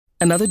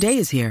Another day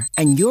is here,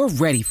 and you're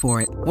ready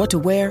for it. What to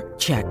wear?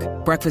 Check.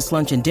 Breakfast,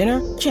 lunch, and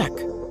dinner? Check.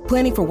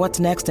 Planning for what's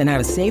next and how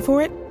to save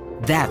for it?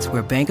 That's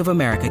where Bank of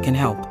America can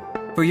help.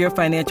 For your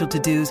financial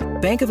to-dos,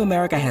 Bank of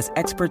America has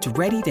experts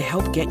ready to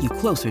help get you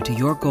closer to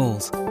your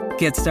goals.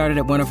 Get started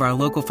at one of our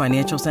local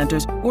financial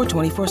centers or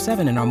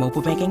 24/7 in our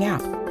mobile banking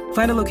app.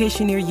 Find a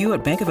location near you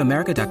at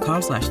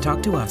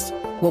bankofamerica.com/talktous.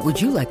 What would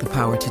you like the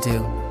power to do?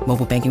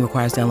 Mobile banking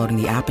requires downloading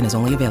the app and is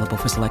only available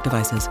for select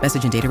devices.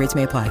 Message and data rates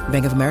may apply.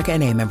 Bank of America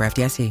N.A., member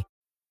FDIC.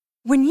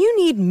 When you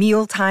need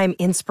mealtime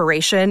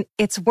inspiration,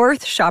 it's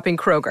worth shopping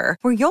Kroger,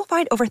 where you'll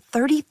find over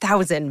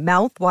 30,000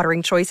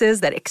 mouth-watering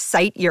choices that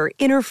excite your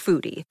inner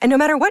foodie. And no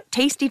matter what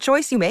tasty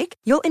choice you make,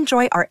 you'll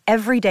enjoy our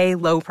everyday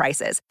low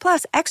prices,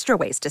 plus extra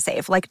ways to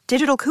save, like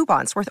digital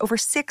coupons worth over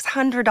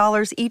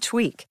 $600 each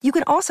week. You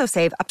can also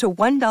save up to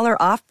 $1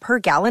 off per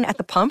gallon at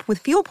the pump with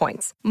fuel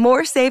points.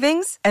 More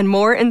savings and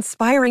more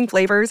inspiring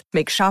flavors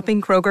make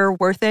shopping Kroger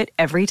worth it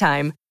every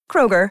time.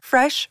 Kroger,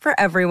 fresh for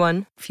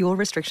everyone. Fuel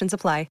restrictions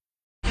apply.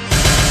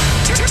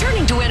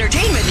 Turning to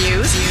entertainment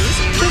news.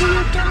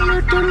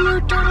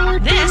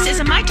 This is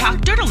a My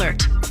Talk Dirt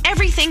Alert.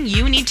 Everything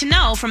you need to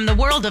know from the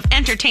world of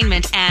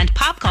entertainment and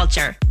pop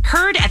culture.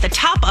 Heard at the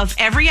top of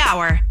every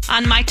hour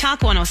on My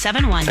Talk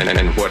 107.1.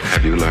 And what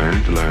have you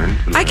learned?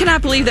 I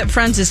cannot believe that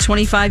Friends is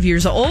 25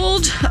 years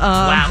old.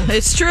 Wow.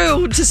 It's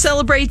true. To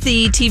celebrate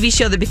the TV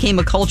show that became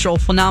a cultural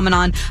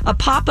phenomenon, a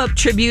pop-up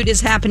tribute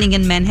is happening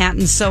in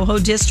Manhattan's Soho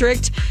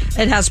district.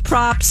 It has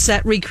props,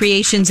 set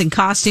recreations, and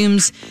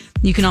costumes.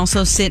 You can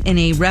also sit in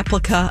a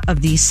replica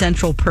of the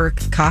Central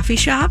Perk coffee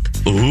shop.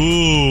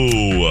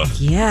 Ooh.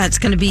 Yeah, it's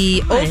going to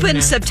be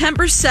open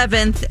September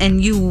 7th,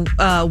 and you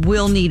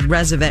will need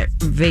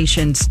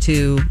reservations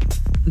to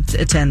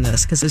attend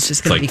this because it's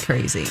just going to be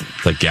crazy.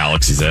 It's like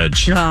Galaxy's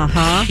Edge.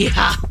 Uh-huh.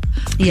 Yeah.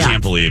 Yeah. I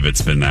can't believe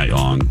it's been that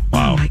long.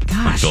 Wow. Oh, my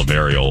gosh. I feel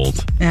very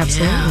old.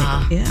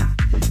 Absolutely. Yeah.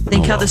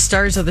 Think how the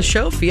stars of the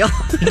show feel.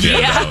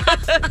 Yeah.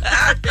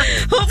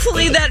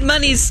 Hopefully that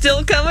money's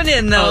still coming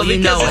in, though,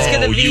 because it's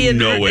going to be in...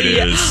 it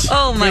is.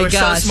 Oh, my gosh. They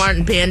were so smart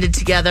and banded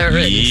together.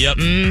 Yep.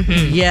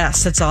 Mm-hmm.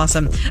 Yes, that's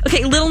awesome.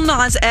 Okay, Lil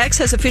Nas X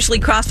has officially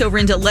crossed over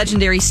into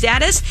legendary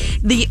status.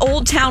 The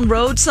Old Town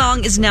Road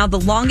song is now the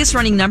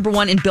longest-running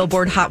 #1 in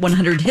Billboard Hot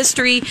 100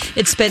 history.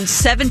 It spent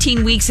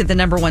 17 weeks at the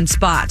 #1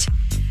 spot.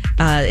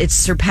 It's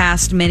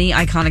surpassed many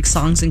iconic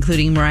songs,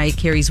 including Mariah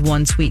Carey's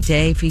One Sweet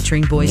Day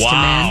featuring Boyz II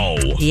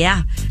Men.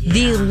 Yeah.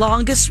 The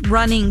longest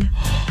running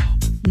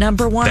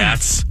 #1.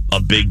 That's a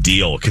big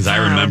deal because I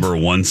remember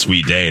One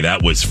Sweet Day.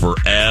 That was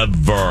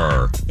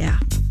forever. Yeah.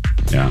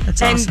 Yeah.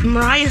 That's and awesome.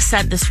 Mariah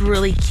sent this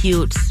really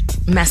cute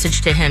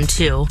message to him,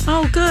 too.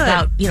 Oh, good.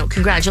 About,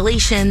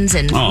 congratulations,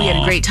 and we had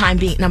a great time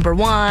being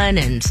 #1,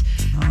 and...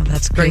 Oh,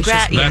 that's great.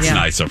 That's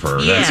nice of her.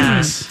 Yeah. That's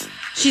nice.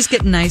 She's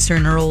getting nicer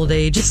in her old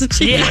age, isn't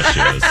she? Yeah, she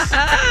is.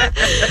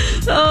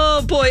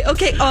 Oh, boy.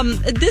 Okay,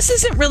 this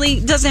doesn't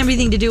have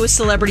anything to do with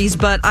celebrities,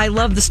 but I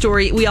love the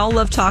story. We all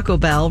love Taco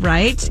Bell,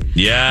 right?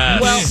 Yes.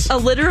 Well, a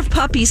litter of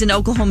puppies in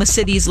Oklahoma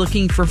City is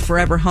looking for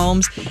forever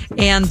homes,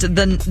 and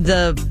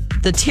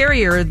the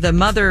terrier, the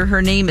mother,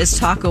 her name is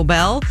Taco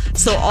Bell,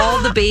 so all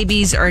the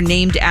babies are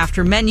named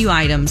after menu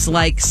items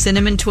like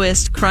Cinnamon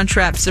Twist,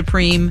 Crunchwrap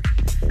Supreme,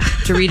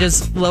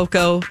 Doritos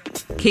Loco,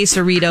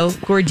 Quesarito,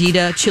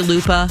 Gordita,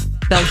 Chalupa,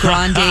 Bel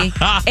Grande,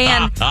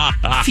 and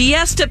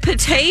Fiesta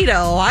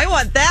Potato. I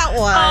want that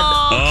one.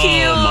 Oh,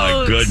 cute. Oh,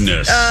 my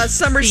goodness.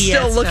 Some are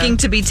still looking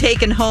to be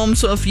taken home,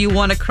 so if you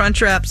want a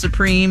Crunchwrap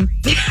Supreme,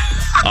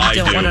 I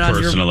don't want it on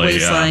your personally,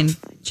 waistline.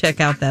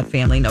 Check out that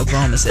family in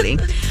Oklahoma City.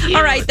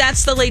 All right,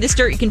 that's the latest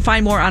dirt. You can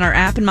find more on our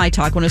app and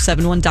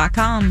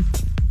mytalk1071.com.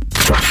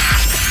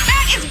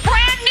 That is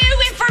brand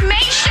new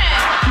information.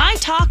 My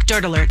Talk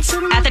Dirt Alerts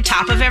at the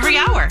top of every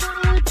hour.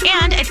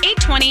 And at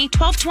 8:20,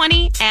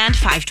 12:20, and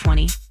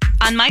 5:20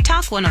 on My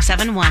Talk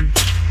 107.1.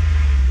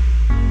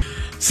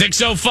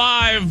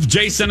 6:05,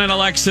 Jason and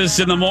Alexis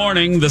in the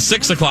morning, the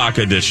 6 o'clock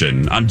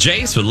edition. I'm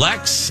Jace with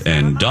Lex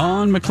and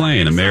Dawn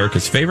McClain,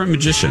 America's favorite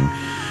magician.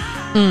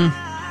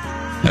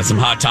 Got some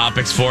hot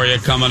topics for you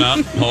coming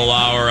up, whole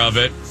hour of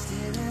it.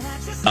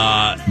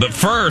 But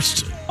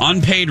first,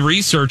 unpaid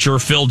researcher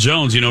Phil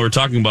Jones, we're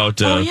talking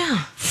about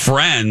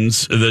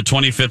Friends, the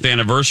 25th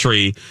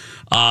anniversary.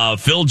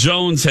 Phil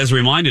Jones has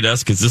reminded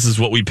us, because this is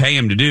what we pay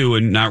him to do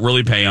and not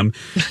really pay him.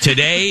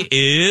 Today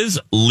is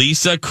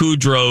Lisa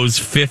Kudrow's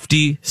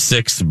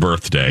 56th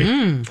birthday.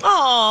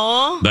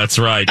 Aww. That's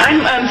right.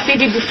 I'm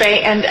Phoebe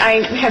Buffet, and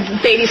I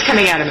have babies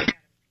coming out of me.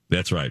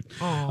 That's right.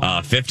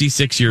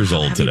 56 years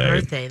old today.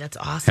 Happy birthday. That's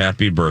awesome.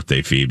 Happy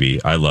birthday, Phoebe.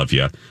 I love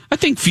you. I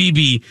think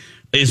Phoebe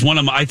is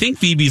I think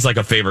Phoebe's like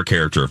a favorite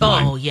character of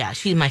mine. Oh, yeah.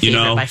 She's my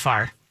favorite by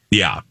far.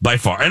 Yeah, by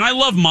far. And I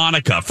love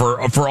Monica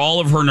for all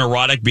of her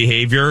neurotic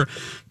behavior.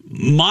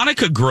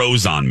 Monica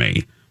grows on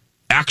me.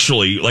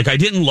 Actually, I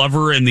didn't love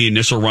her in the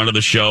initial run of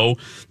the show,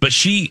 but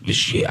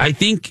I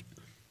think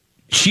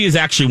she is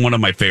actually one of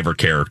my favorite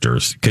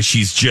characters because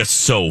she's just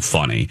so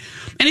funny.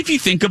 And if you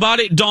think about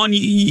it, Dawn,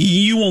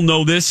 you will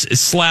know this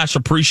 /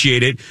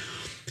 appreciate it.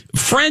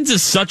 Friends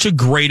is such a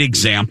great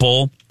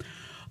example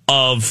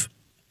of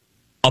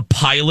a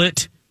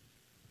pilot,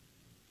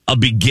 a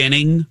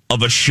beginning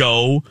of a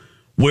show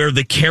where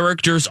the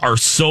characters are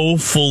so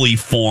fully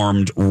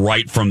formed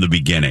right from the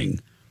beginning.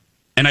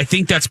 And I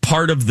think that's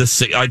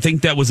I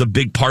think that was a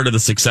big part of the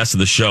success of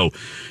the show.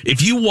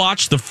 If you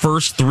watch the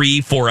first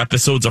 3-4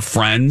 episodes of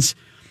Friends,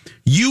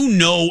 you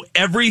know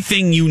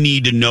everything you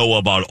need to know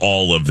about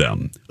all of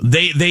them.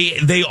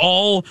 They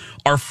all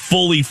are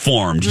fully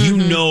formed. Mm-hmm.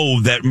 You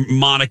know that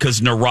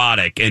Monica's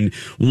neurotic and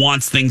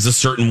wants things a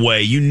certain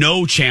way. You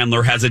know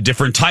Chandler has a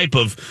different type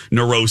of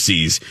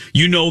neuroses.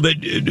 You know that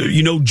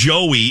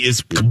Joey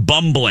is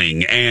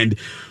bumbling, and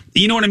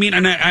you know what I mean?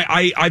 And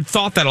I've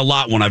thought that a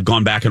lot when I've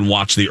gone back and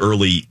watched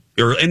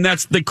and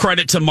that's the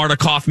credit to Marta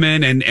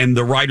Kaufman and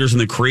the writers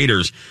and the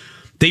creators.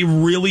 They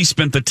really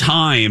spent the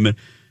time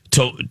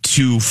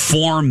to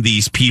form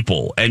these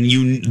people, and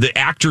the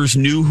actors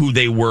knew who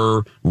they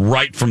were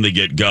right from the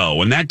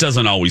get-go, and that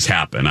doesn't always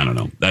happen. I don't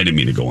know. I didn't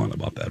mean to go on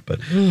about that,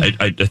 but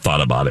I thought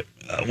about it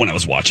when I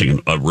was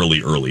watching a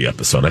really early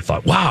episode. I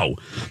thought, wow,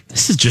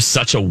 this is just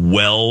such a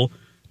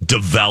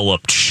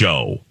well-developed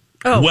show.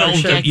 Oh, for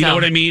sure. You know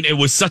what I mean? It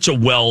was such a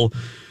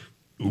well-crafted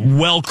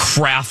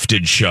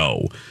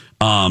show.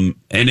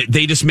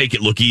 They just make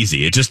it look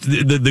easy. It just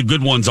the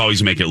good ones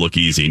always make it look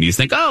easy, and you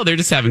think, oh, they're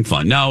just having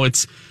fun. No,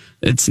 it's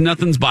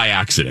nothing's by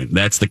accident.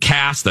 That's the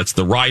cast, that's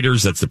the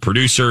writers, that's the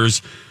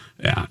producers.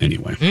 Yeah.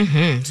 Anyway,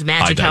 it's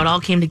magic how it all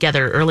came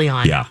together early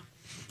on. Yeah,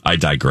 I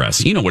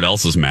digress. You know what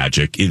else is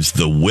magic? Is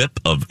the whip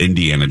of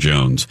Indiana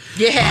Jones.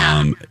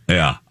 Yeah,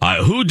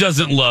 who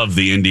doesn't love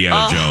the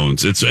Indiana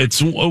Jones?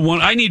 It's one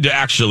I need to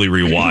actually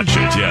rewatch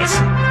it. Yes.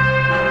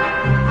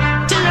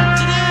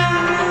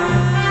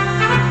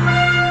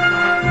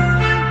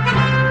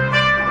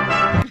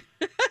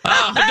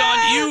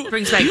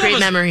 Brings back great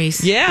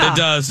memories. Yeah, it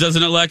does,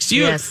 doesn't it, Lex?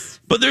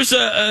 Yes. But there's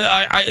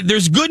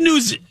there's good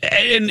news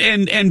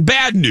and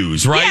bad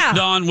news, right, yeah.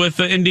 Dawn, with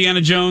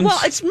Indiana Jones?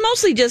 Well, it's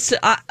mostly just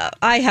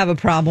I have a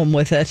problem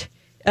with it.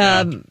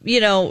 Harrison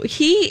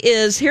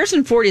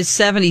Ford is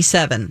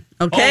 77.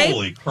 Okay.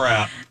 Holy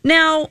crap!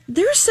 Now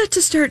they're set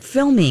to start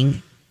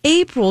filming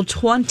April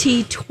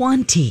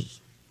 2020.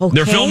 Okay?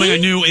 They're filming a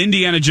new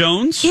Indiana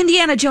Jones?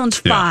 Indiana Jones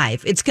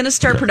 5. Yeah. It's going to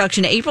start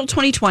production April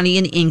 2020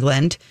 in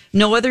England.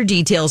 No other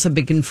details have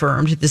been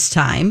confirmed at this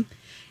time.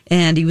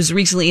 And he was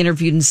recently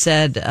interviewed and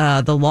said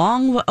the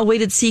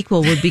long-awaited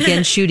sequel would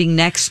begin shooting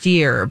next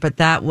year. But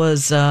that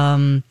was...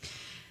 and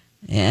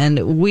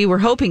we were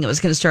hoping it was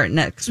going to start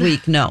next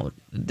week. No,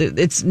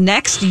 it's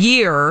next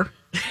year.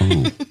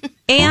 Oh.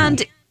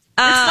 And... it's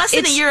less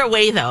than a year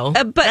away, though.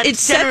 But it's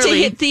set to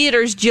hit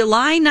theaters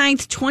July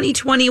 9th,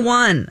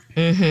 2021.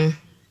 Mm-hmm.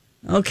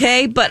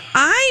 Okay, but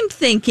I'm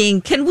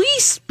thinking, can we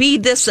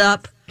speed this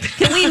up?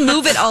 Can we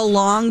move it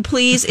along,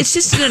 please? It's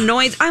just an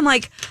annoyance. I'm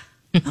like,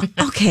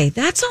 okay,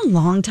 that's a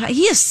long time.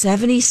 He is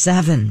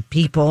 77,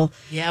 people.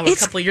 Yeah, we're a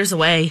couple years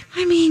away.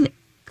 I mean,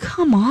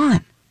 come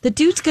on. The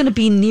dude's going to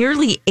be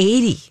nearly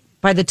 80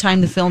 by the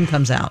time the film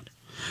comes out.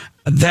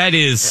 That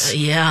is...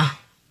 yeah,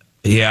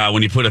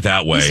 when you put it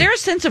that way. Is there a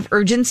sense of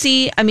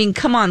urgency? I mean,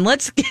 come on,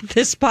 let's get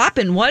this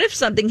popping. What if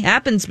something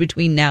happens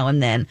between now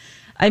and then?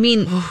 I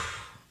mean...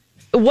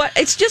 What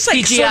it's just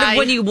like CGI, sort of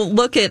when you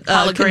look at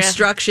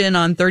construction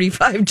on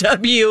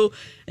 35W,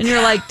 and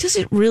you're like, does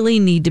it really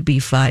need to be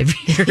 5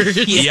 years?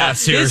 Yeah,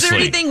 seriously. Is there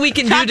anything we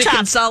can do to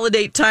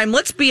consolidate time?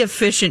 Let's be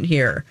efficient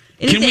here.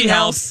 Anything can we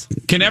else?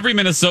 Help? Can every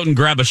Minnesotan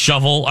grab a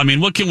shovel? I mean,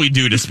 what can we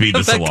do to speed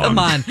this along? Come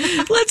on,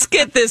 let's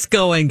get this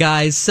going,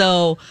 guys.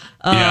 So,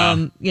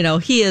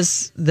 he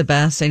is the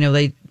best. I know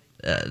they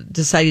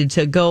decided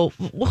to go.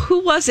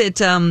 Who was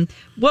it?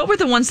 What were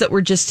the ones that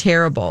were just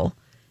terrible?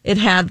 It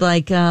had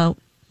like.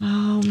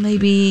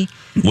 Maybe.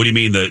 What do you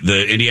mean,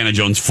 the Indiana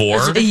Jones 4?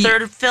 Is it the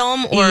third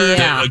film, or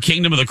the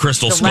Kingdom of the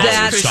Crystal Skull?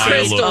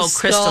 Crystal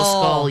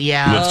Skull,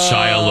 yeah, with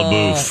Shia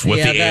LaBeouf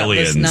with the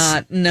aliens.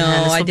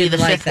 I didn't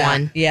like that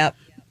one. Yep.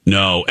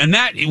 No, and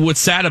what's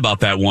sad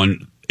about that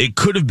one? It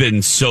could have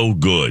been so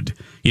good,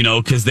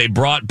 because they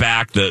brought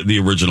back the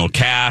original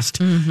cast.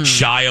 Mm-hmm.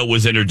 Shia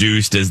was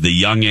introduced as the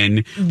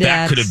youngin.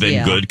 That could have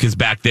been good because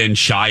back then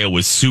Shia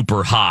was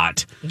super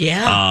hot.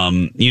 Yeah.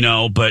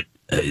 But.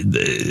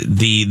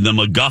 The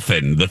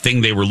MacGuffin, the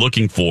thing they were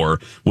looking for,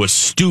 was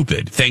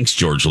stupid. Thanks,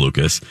 George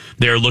Lucas.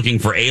 They're looking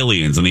for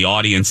aliens, and the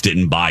audience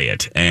didn't buy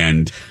it.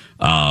 And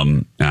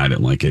I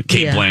didn't like it.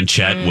 Cate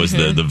Blanchett was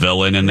the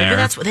villain in there.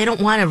 That's what they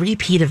don't want a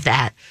repeat of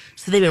that.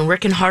 So they've been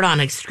working hard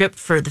on a script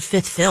for the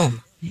 5th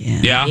film.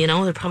 Yeah.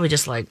 They're probably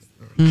just like,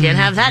 can't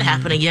have that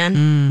happen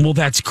again. Well,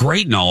 that's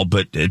great and all,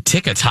 but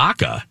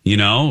Tiki-Taka,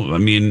 I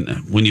mean,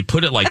 when you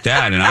put it like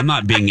that, and I'm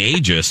not being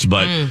ageist,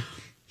 but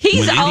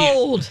he's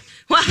old.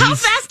 Well, how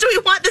fast do we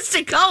want this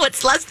to go?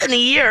 It's less than a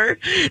year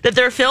that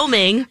they're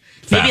filming.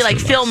 Maybe like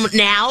film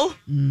now?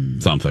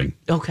 Something.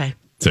 Okay.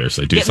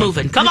 Seriously, do Get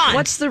something. moving. Come on.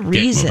 What's the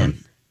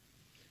reason?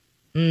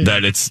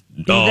 That it's...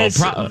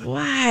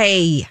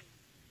 why?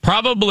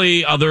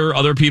 Probably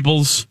other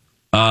people's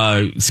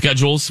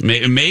schedules,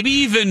 maybe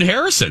even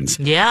Harrison's.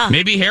 Yeah.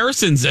 Maybe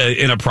Harrison's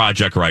in a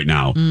project right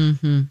now.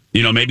 Mm-hmm.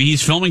 You know, maybe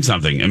he's filming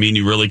something. I mean,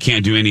 you really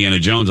can't do Indiana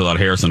Jones without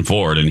Harrison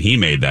Ford, and he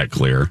made that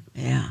clear.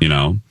 Yeah. You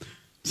know,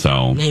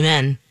 so.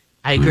 Amen.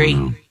 I agree.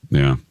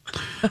 Yeah.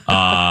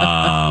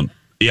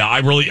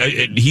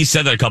 He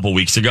said that a couple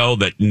weeks ago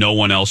that no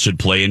one else should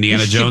play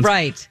Indiana Jones.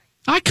 Right.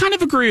 I kind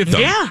of agree with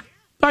them. Yeah.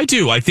 I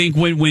do. I think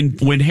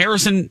when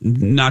Harrison,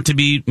 not to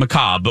be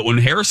macabre, but when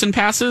Harrison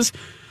passes,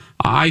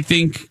 I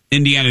think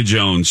Indiana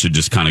Jones should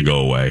just kind of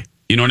go away.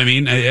 You know what I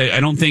mean? I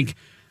don't think...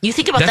 You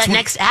think about that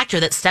next actor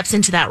that steps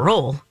into that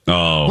role.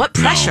 Oh, what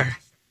pressure? No.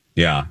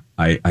 Yeah,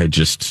 I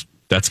just...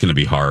 That's going to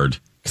be hard.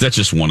 Because that's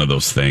just one of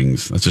those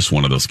things. That's just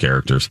one of those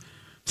characters.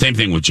 Same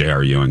thing with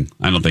J.R. Ewing.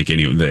 I don't think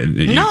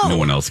no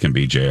one else can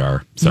be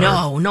J.R. Sorry.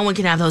 No one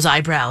can have those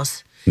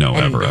eyebrows. No,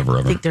 ever.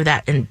 I think they're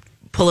that... and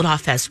pull it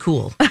off as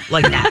cool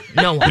like that.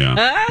 No one.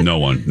 Yeah, no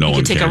one. You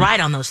can take a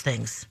ride on those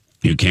things.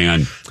 You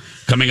can.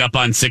 Coming up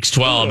on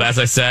 6/12, as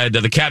I said,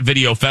 the Cat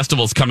Video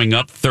Festival is coming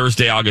up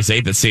Thursday, August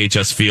 8th at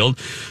CHS Field.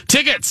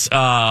 Tickets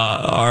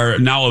are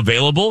now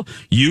available.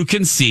 You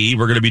can see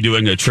we're going to be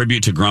doing a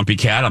tribute to Grumpy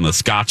Cat on the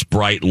Scotch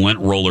Brite lint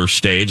roller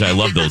stage. I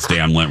love those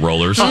damn lint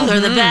rollers. Oh, they're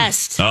the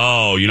best.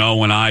 Oh, you know,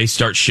 when I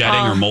start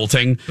shedding or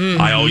molting,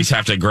 I always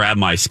have to grab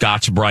my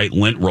Scotch Brite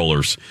lint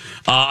rollers.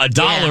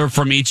 $1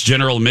 from each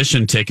general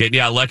admission ticket.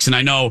 Yeah, Lex, and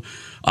I know...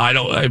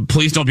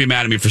 please don't be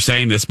mad at me for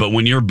saying this, but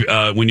when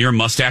your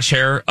mustache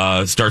hair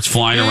starts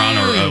flying around,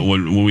 or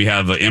when we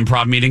have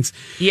improv meetings,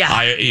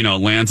 it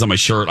lands on my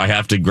shirt. I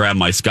have to grab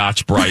my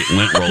Scotch Brite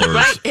lint rollers.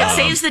 Right, it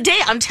saves the day.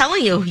 I'm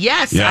telling you.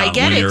 Yes, I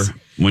get it.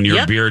 When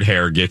your beard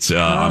hair gets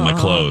on my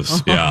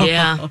clothes,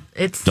 yeah,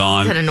 it's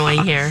kind of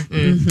annoying here.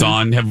 Mm-hmm.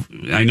 Dawn,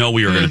 I know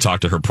we were going to talk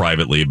to her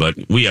privately, but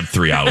we have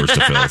 3 hours to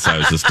fill, so I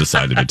was just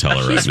decided to tell her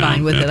right now. She's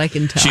fine with it. I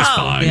can tell. She's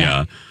fine.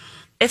 Yeah.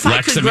 If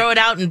I could grow it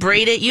out and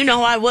braid it,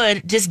 I would.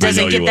 It just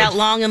doesn't get that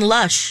long and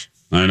lush.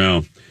 I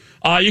know.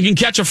 You can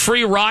catch a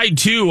free ride,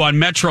 too, on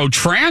Metro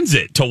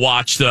Transit to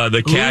watch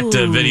the Cat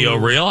video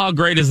reel. How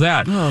great is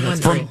that? Oh,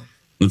 that's great.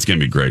 It's going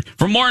to be great.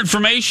 For more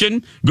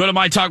information, go to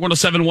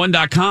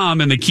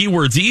mytalk1071.com, and the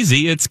keyword's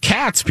easy. It's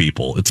cats,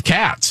 people. It's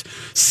cats.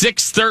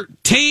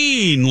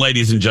 6:13,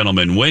 ladies and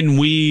gentlemen. When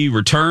we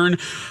return,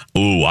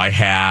 I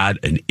had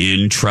an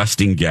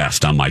interesting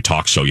guest on my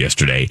talk show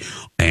yesterday.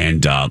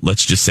 And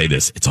let's just say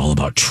this. It's all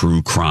about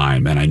true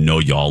crime, and I know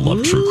y'all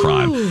love true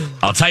crime.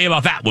 I'll tell you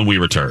about that when we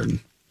return.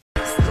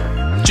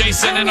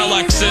 Jason and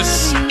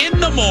Alexis in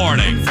the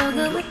morning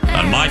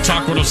on My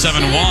Talk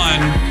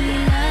 1071.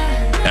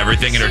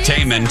 Everything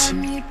entertainment,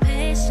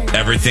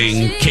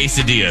 everything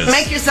quesadillas.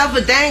 Make yourself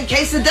a dang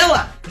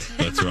quesadilla.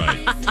 That's right.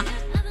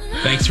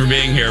 Thanks for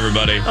being here,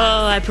 everybody.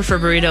 Oh, I prefer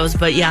burritos,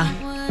 but yeah.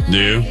 Do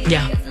you?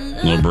 Yeah.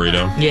 Little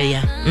burrito?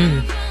 Yeah.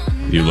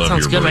 You love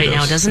Sounds your good burritos. right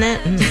now, doesn't it?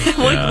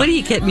 What do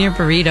you get in your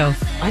burrito?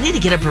 I need to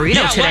get a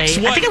burrito today. Lex,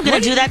 I think I'm going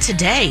to do that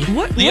today.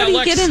 What do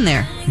you get in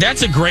there?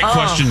 That's a great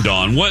question,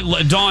 Dawn.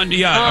 Dawn,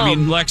 I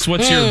mean, Lex,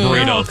 what's your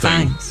burrito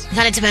thing?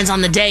 Kind of depends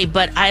on the day,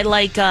 but I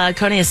like carne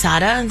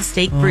asada,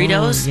 steak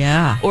burritos.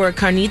 Yeah. Or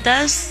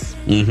carnitas.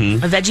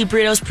 Mm-hmm. A veggie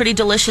burrito is pretty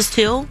delicious,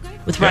 too,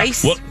 with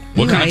rice. What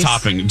kind of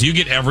topping? Do you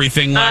get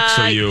everything, Lex,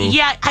 or you?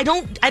 Yeah, I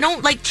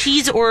don't like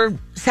cheese or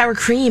sour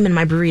cream in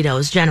my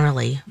burritos,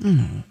 generally.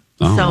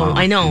 Oh, so wow.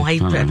 I know I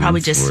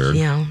probably just weird.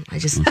 I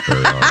just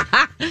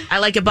I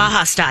like it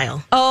Baja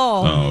style.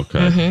 Oh, okay.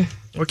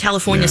 Mm-hmm. Or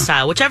California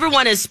style, whichever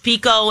one is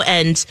pico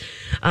and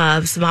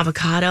some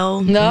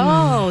avocado.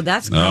 No,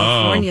 that's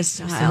California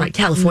style. Some, like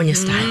California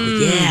style,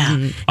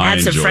 yeah.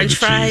 Add some French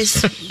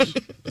fries.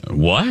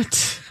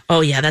 What? Oh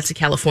yeah, that's a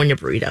California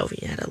burrito.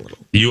 You add a little.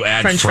 You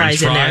add French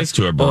fries in there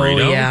to a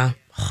burrito? Oh yeah.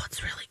 Oh,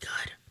 it's really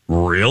good.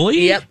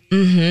 Really? Yep.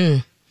 Mm-hmm.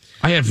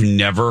 I have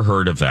never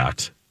heard of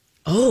that.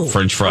 Oh,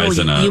 French fries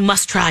in a. You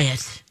must try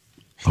it.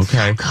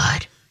 Okay. So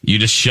good. You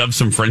just shove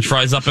some French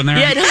fries up in there?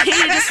 Yeah,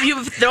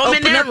 you throw them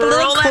in there,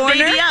 roll that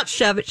baby up.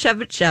 Shove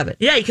it.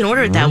 Yeah, you can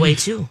order it that way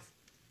too.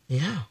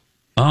 Yeah.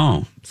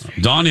 Oh.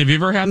 Dawn, have you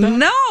ever had that?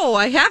 No,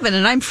 I haven't,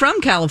 and I'm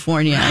from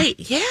California. Right,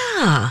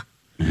 yeah.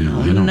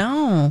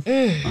 No.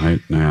 I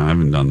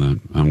haven't done that.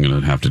 I'm going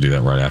to have to do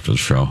that right after the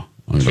show.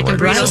 Chicken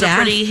burritos are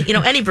pretty,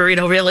 any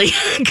burrito really,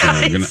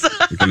 guys.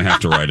 I'm going to have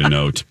to write a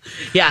note.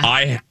 Yeah.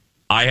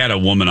 I had a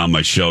woman on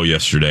my show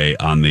yesterday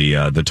on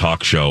the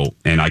talk show,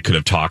 and I could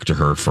have talked to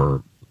her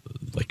for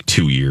like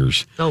 2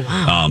 years. Oh,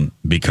 wow.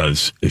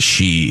 Because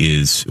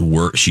she's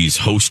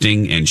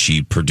hosting and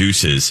she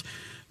produces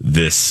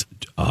this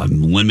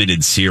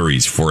limited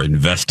series for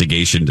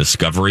Investigation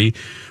Discovery,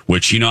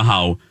 which you know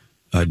how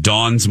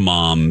Dawn's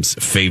mom's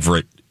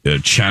favorite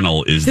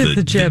channel is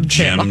the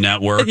Gem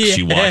Network. Yeah.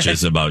 She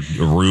watches about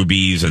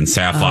rubies and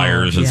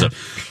sapphires and stuff.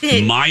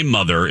 My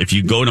mother, if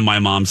you go to my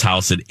mom's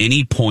house at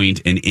any point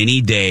in any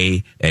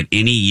day at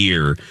any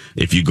year,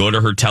 if you go to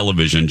her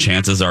television,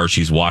 chances are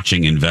she's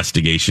watching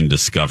Investigation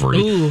Discovery.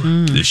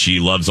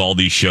 She loves all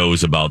these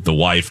shows about the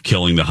wife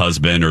killing the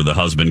husband or the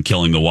husband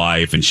killing the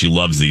wife, and she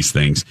loves these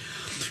things.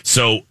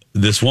 So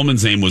this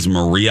woman's name was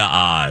Maria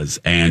Oz,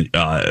 and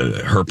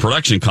her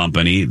production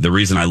company, the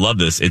reason I love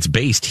this, it's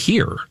based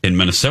here in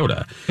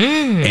Minnesota.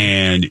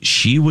 And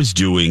she was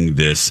doing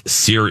this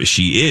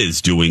she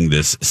is doing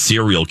this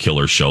serial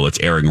killer show that's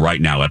airing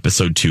right now.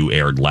 Episode 2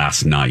 aired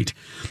last night.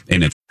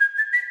 And it's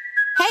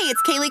Hey,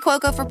 it's Kaylee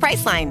Cuoco for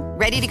Priceline.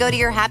 Ready to go to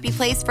your happy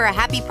place for a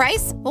happy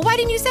price? Well, why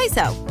didn't you say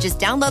so? Just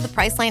download the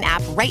Priceline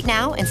app right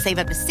now and save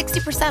up to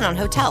 60% on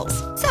hotels.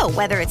 So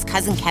whether it's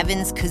Cousin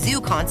Kevin's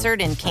Kazoo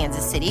Concert in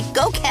Kansas City,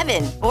 go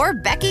Kevin, or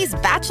Becky's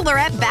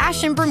Bachelorette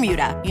Bash in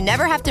Bermuda, you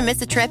never have to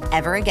miss a trip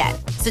ever again.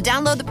 So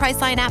download the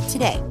Priceline app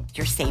today.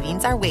 Your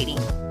savings are waiting.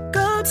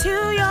 Go to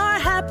your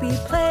happy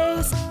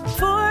place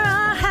for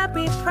a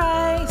happy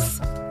price.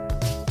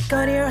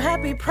 Go to your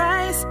happy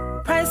price,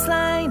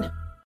 Priceline.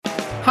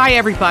 Hi,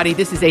 everybody.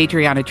 This is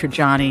Adriana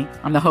Trajani.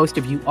 I'm the host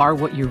of You Are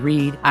What You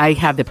Read. I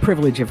have the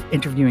privilege of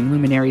interviewing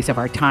luminaries of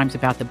our times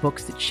about the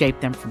books that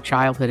shaped them from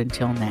childhood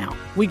until now.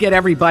 We get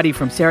everybody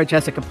from Sarah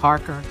Jessica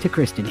Parker to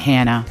Kristen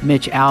Hanna,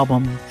 Mitch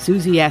Albom,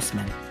 Susie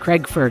Essman,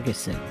 Craig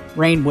Ferguson,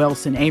 Rainn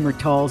Wilson, Amor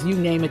Tolls, you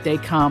name it, they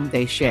come,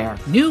 they share.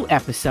 New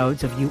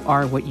episodes of You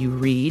Are What You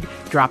Read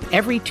drop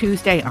every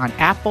Tuesday on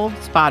Apple,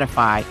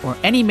 Spotify, or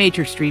any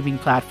major streaming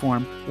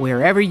platform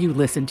wherever you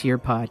listen to your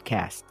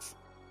podcasts.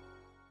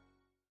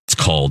 It's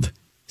called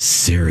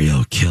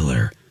Serial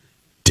Killer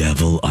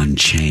Devil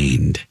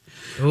Unchained.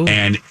 Ooh.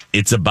 And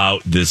it's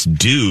about this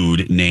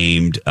dude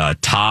named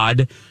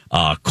Todd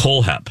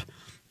Kohlhepp.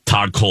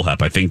 Todd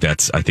Kohlhepp. I think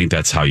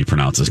that's how you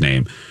pronounce his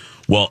name.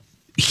 Well,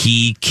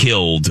 he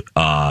killed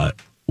I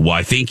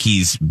think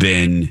he's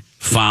been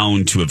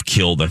found to have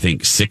killed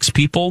 6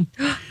 people.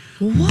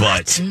 What?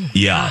 But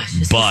yeah, gosh,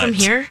 is he from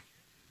here?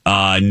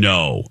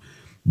 No.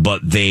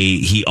 But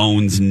he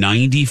owns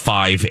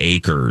 95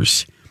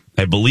 acres,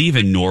 I believe,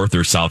 in North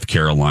or South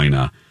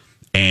Carolina,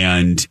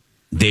 and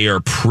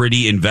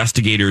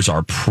investigators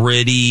are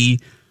pretty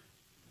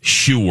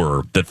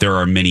sure that there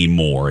are many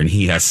more, and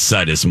he has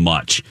said as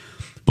much.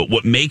 But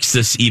what makes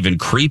this even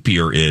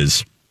creepier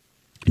is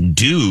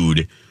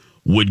dude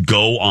would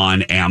go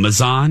on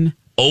Amazon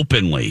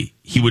openly.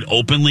 He would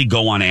openly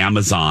go on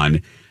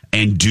Amazon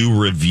and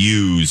do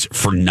reviews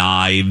for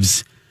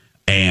knives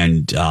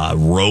and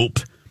rope.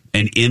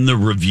 And in the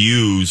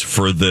reviews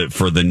for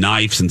the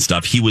knives and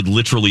stuff, he would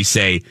literally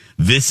say,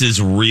 "This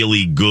is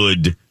really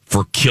good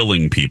for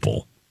killing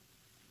people."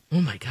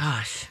 Oh my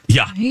gosh!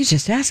 Yeah, he's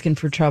just asking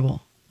for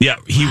trouble. Yeah,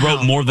 he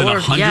wrote more than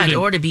 100. Yeah,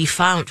 or to be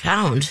found.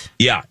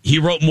 Yeah, he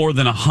wrote more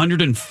than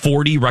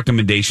 140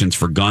 recommendations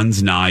for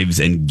guns, knives,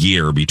 and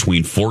gear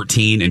between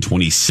 2014 and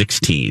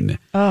 2016.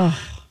 Oh.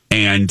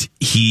 And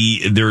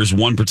there's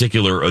one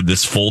particular,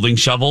 this folding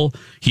shovel,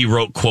 he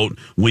wrote, quote,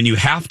 "When you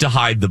have to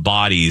hide the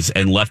bodies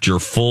and left your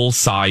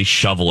full-size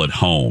shovel at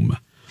home."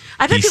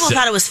 I bet people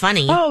thought it was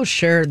funny. Oh,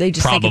 sure. They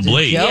just probably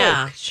think it's a joke.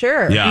 Yeah.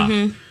 Sure. Yeah.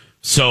 Mm-hmm.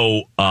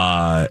 So,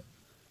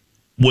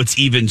 what's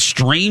even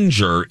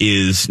stranger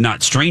is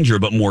not stranger,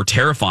 but more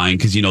terrifying,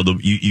 because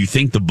you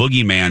think the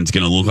boogeyman's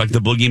going to look like the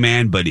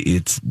boogeyman, but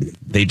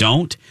they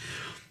don't.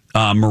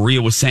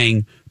 Maria was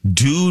saying,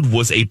 dude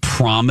was a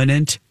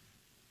prominent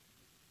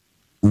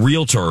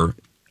realtor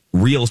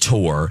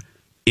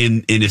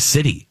in a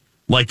city,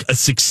 like a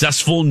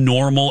successful,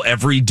 normal,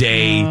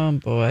 everyday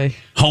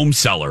home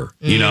seller,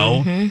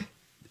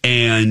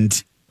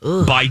 and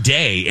by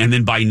day, and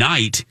then by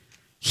night,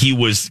 he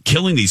was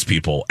killing these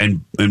people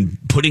and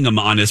putting them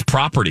on his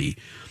property.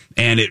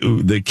 And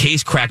the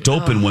case cracked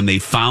open when they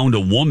found a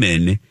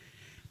woman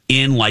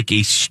in like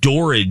a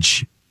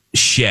storage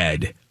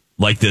shed,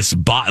 like this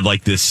box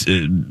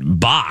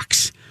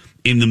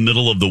in the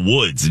middle of the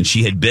woods. And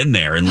she had been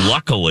there. And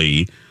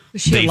luckily,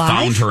 they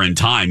found her in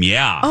time.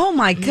 Yeah. Oh,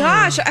 my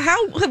gosh.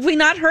 How have we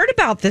not heard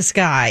about this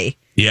guy?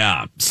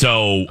 Yeah.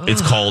 So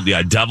it's called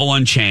Devil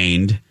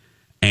Unchained.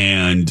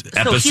 And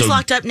so he's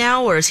locked up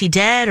now, or is he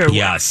dead? Or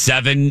yeah, what?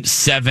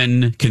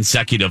 seven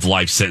consecutive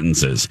life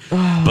sentences.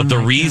 But the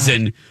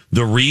reason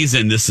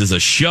this is a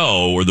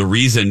show, or the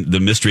reason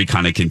the mystery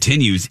kind of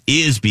continues,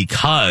 is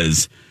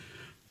because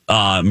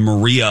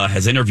Maria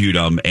has interviewed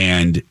him,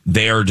 and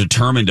they are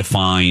determined to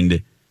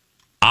find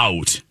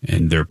out,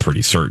 and they're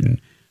pretty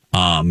certain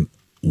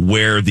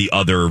where the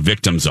other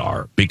victims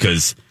are,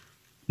 because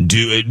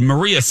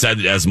Maria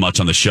said as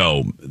much on the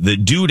show. The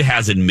dude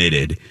has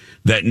admitted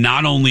that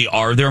not only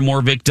are there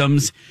more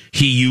victims,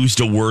 he used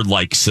a word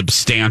like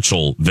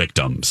substantial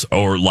victims,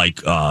 or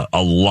like a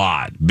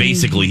lot.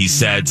 Basically, he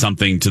said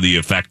something to the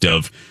effect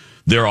of,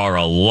 there are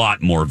a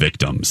lot more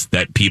victims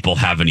that people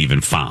haven't even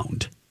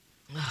found.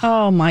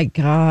 Oh, my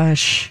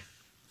gosh.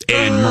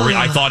 And Maria,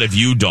 I thought of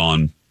you,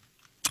 Dawn,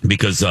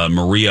 because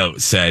Maria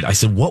said,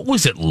 what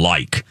was it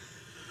like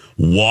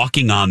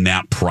walking on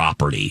that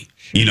property,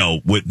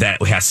 with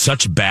that has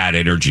such bad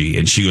energy?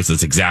 And she goes,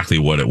 that's exactly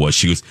what it was.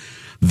 She was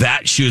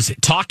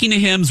talking to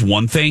him's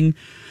one thing.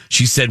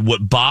 She said one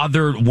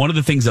of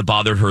the things that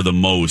bothered her the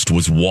most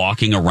was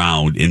walking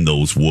around in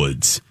those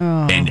woods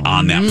and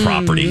on that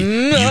property.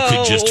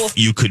 No.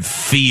 You could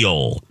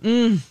feel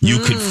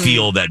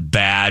that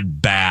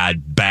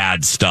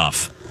bad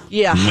stuff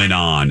went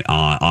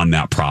on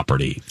that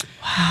property.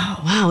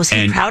 Wow. Was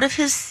he proud of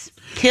his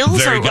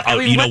kills? Very good.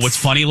 You know what's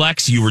funny,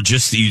 Lex? You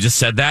just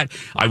said that.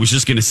 I was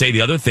just going to say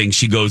the other thing.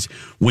 She goes,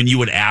 when you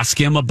would ask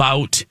him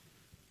about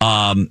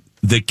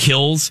the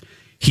kills,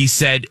 he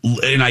said,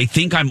 and I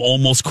think I'm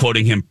almost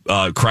quoting him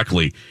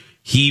correctly.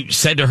 He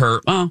said to her,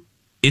 "Oh,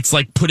 it's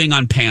like putting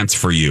on pants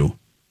for you."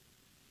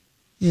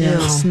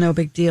 Yeah, it's no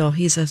big deal.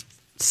 He's a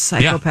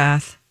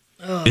psychopath.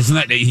 Yeah. Isn't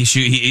that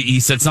he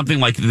said something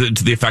like to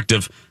the effect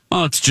of,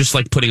 "Oh, it's just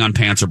like putting on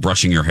pants or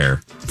brushing your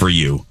hair for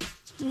you."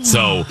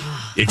 So,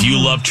 if you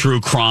love true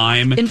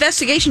crime,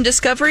 Investigation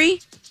Discovery.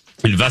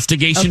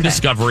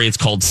 It's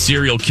called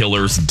Serial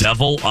Killers: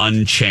 Devil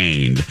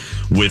Unchained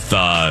with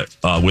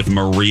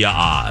Maria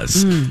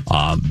Oz,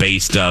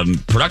 based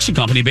production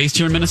company based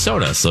here in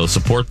Minnesota. So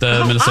support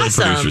the Minnesota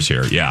producers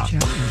here. Yeah,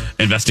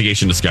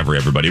 Investigation Discovery.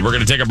 Everybody, we're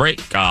going to take a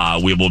break.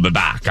 We will be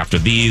back after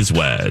these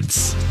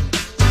words.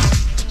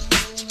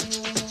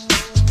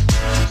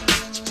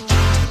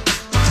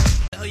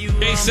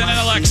 Jason and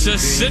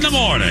Alexis in the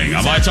morning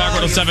on My Talk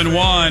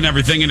 107.1.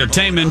 Everything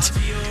Entertainment.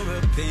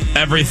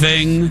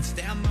 Everything.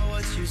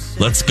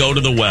 Let's go to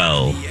the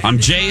well. I'm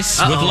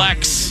Jace with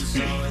Lex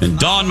and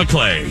Dawn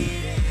McClain.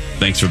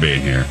 Thanks for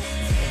being here.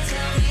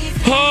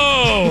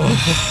 Oh,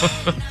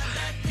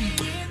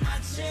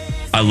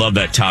 I love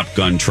that Top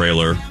Gun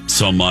trailer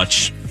so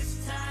much.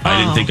 I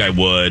didn't think I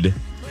would.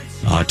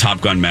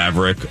 Top Gun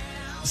Maverick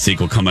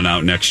sequel coming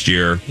out next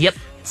year. Yep.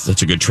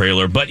 Such a good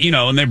trailer. But,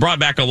 and they brought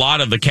back a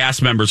lot of the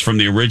cast members from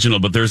the original,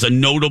 but there's a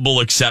notable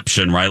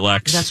exception, right,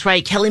 Lex? That's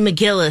right. Kelly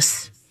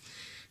McGillis.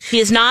 She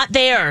is not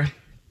there.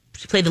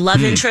 She played the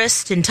love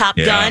interest in Top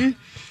Gun.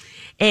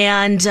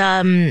 And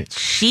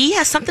she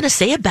has something to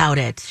say about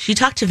it. She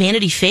talked to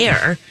Vanity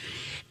Fair,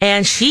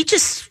 and she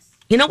just,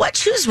 you know what?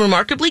 She was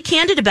remarkably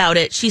candid about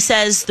it. She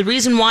says the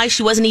reason why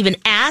she wasn't even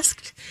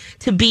asked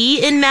to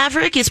be in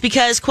Maverick is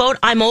because, quote,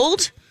 I'm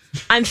old,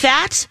 I'm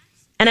fat,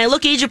 and I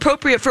look age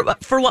appropriate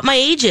for what my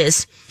age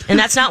is. And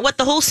that's not what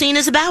the whole scene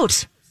is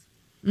about.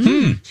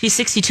 She's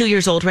 62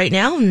 years old right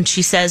now, and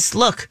she says,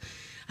 look,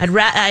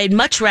 I'd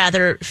much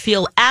rather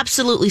feel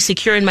absolutely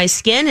secure in my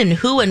skin and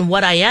who and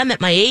what I am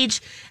at my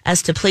age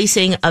as to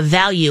placing a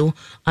value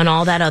on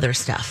all that other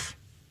stuff.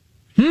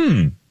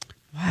 Wow.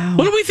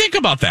 What do we think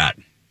about that?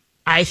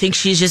 I think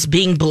she's just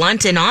being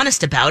blunt and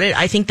honest about it.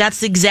 I think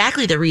that's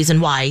exactly the reason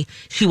why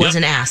she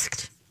wasn't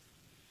asked.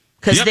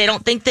 Because they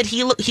don't think that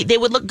they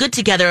would look good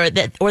together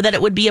or that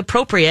it would be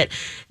appropriate.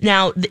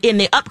 Now, in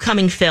the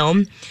upcoming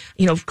film,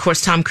 of course,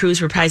 Tom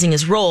Cruise reprising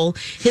his role,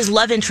 his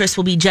love interest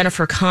will be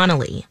Jennifer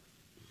Connelly.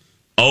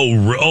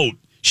 Oh,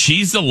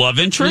 she's the love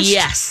interest?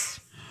 Yes.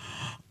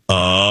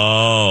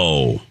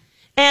 Oh.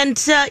 And,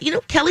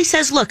 Kelly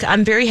says, look,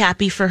 I'm very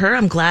happy for her.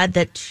 I'm glad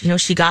that,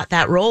 she got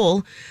that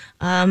role.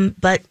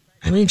 But,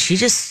 she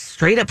just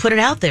straight up put it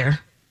out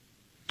there.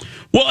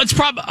 Well, it's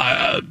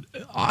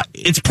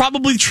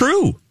probably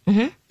true.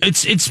 Mm-hmm.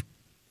 It's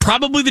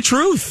probably the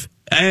truth.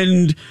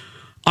 And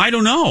I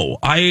don't know.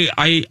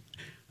 Would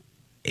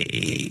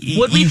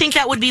we think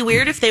that would be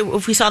weird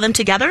if we saw them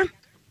together?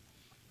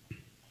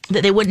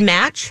 That they wouldn't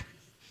match?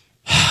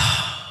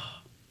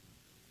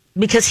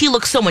 Because he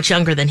looks so much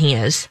younger than he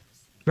is,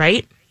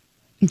 right?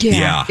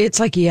 Yeah. It's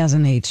like he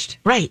hasn't aged.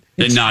 Right.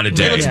 Not a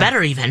day. He looks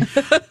better even.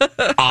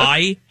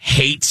 I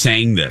hate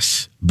saying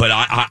this, but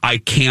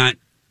I can't.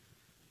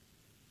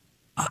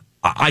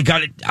 I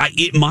got it.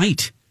 It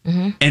might.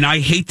 Mm-hmm. And I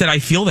hate that I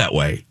feel that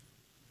way.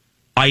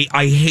 I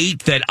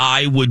hate that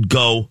I would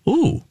go,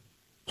 ooh,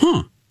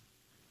 huh.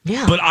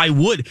 Yeah. But I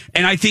would.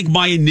 And I think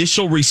my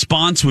initial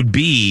response would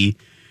be,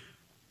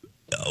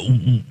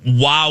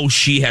 wow,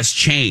 she has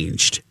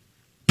changed.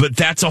 But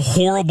that's a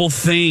horrible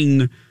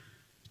thing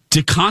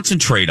to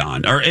concentrate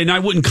on. And I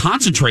wouldn't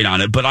concentrate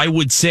on it, but I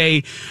would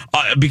say,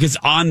 because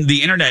on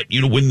the internet,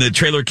 when the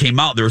trailer came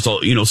out, there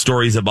was,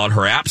 stories about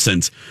her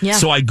absence. Yeah.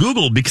 So I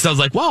Googled because I was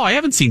like, wow, I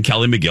haven't seen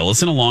Kelly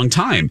McGillis in a long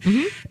time.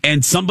 Mm-hmm.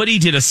 And somebody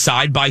did a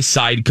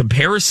side-by-side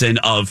comparison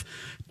of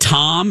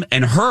Tom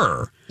and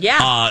her.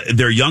 Yeah.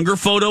 Their younger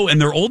photo and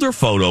their older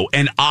photo.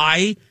 And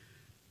I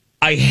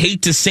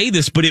hate to say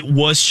this, but it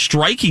was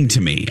striking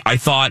to me. I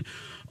thought,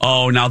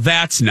 oh, now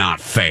that's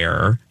not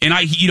fair. And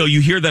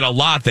you hear that a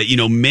lot, that,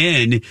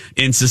 men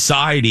in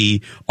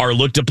society are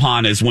looked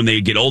upon as, when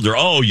they get older,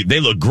 oh, they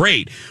look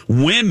great.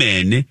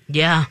 Women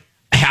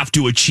have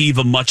to achieve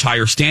a much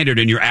higher standard,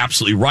 and you're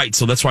absolutely right.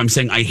 So that's why I'm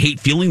saying I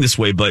hate feeling this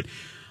way, but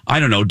I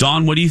don't know.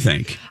 Dawn, what do you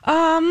think?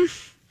 I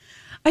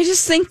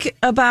just think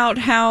about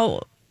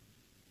how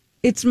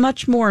it's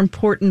much more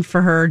important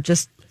for her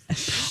just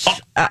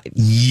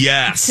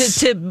yes,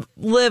 to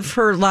live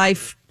her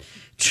life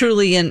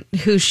truly in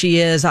who she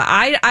is.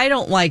 I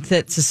don't like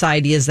that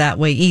society is that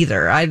way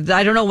either. I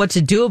don't know what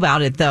to do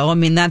about it, though.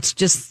 That's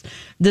just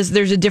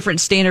there's a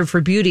different standard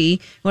for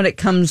beauty when it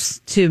comes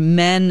to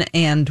men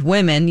and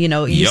women.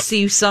 You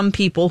see some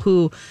people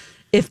who,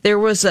 if there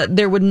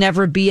would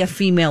never be a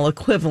female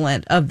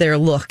equivalent of their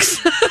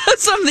looks.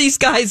 Some of these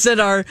guys that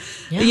are,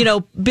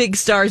 big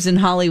stars in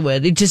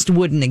Hollywood, it just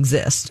wouldn't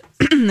exist.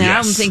 I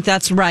don't think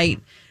that's right.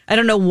 I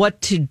don't know what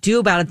to do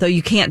about it, though.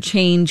 You can't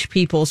change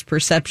people's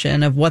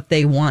perception of what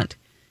they want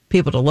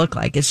people to look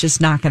like. It's just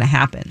not going to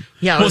happen.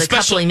 Yeah, or the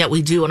coupling that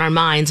we do in our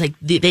minds, like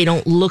they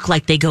don't look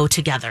like they go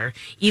together,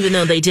 even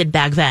though they did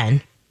back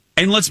then.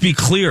 And let's be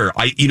clear,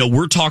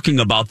 we're talking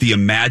about the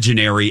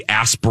imaginary,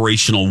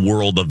 aspirational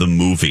world of the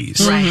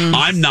movies. Right.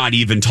 I'm not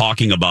even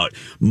talking about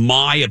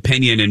my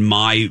opinion and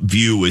my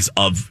view is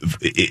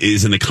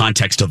in the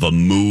context of a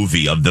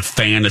movie, of the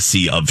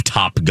fantasy of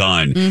Top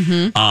Gun.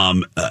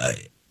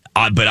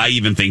 But I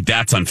even think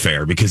that's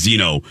unfair because,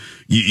 you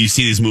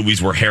see these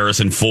movies where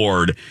Harrison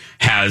Ford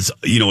has,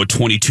 a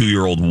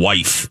 22-year-old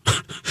wife.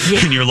 Yeah.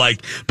 And you're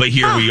like, but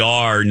here we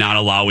are not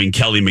allowing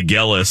Kelly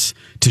McGillis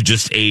to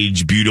just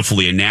age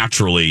beautifully and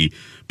naturally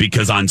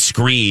because on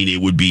screen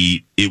it would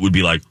be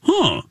like,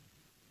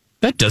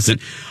 that doesn't.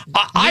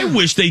 I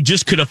wish they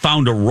just could have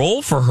found a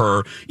role for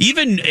her,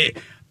 even.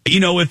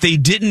 If they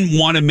didn't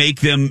want to make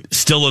them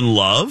still in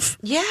love,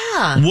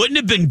 wouldn't it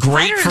have been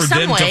great for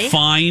them to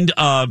find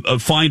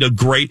a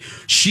great?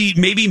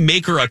 Maybe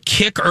make her a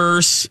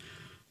kick-ass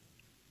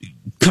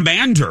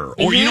commander,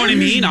 or you know what I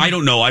mean? I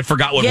don't know. I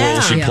forgot what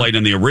role she played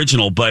in the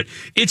original, but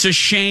it's a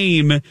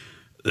shame.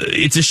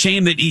 It's a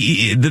shame that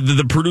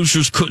the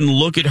producers couldn't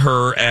look at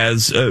her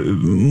as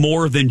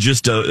more than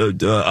just a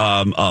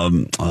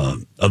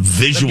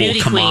visual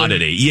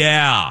commodity. Queen.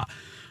 Yeah.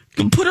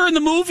 Put her in the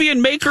movie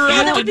and make her.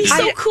 Yeah, that would be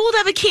so cool to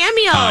have a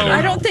cameo.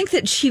 I don't think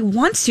that she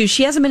wants to.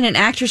 She hasn't been an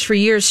actress for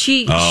years.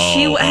 She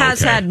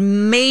has had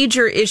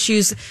major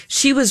issues.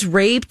 She was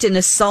raped and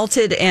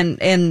assaulted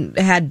and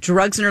had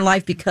drugs in her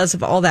life because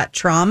of all that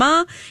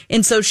trauma.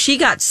 And so she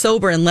got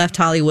sober and left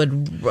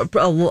Hollywood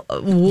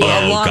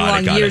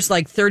long years,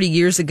 like 30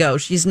 years ago.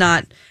 She's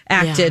not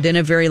acted in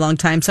a very long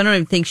time. So I don't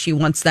even think she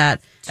wants that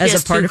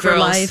as a part of her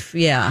life.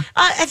 Yeah.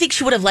 I think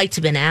she would have liked to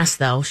have been asked,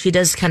 though. She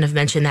does kind of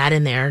mention that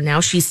in there. Now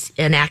she's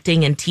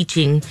acting and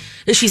teaching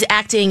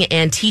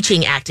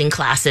acting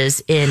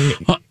classes in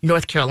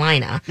North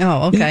Carolina.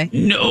 Oh, okay.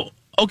 No.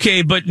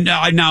 Okay, but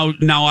now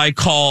I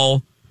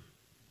call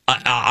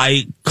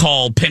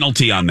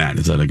penalty on that.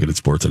 Is that a good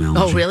sports analogy?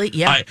 Oh, really?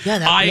 Yeah.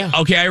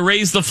 Okay, I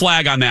raised the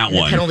flag on that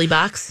one. Penalty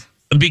box?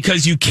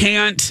 Because you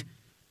can't.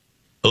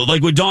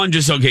 Like with Dawn,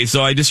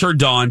 so I just heard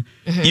Dawn.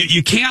 Mm-hmm.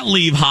 You can't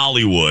leave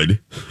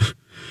Hollywood,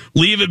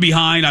 leave it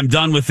behind. I'm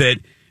done with it,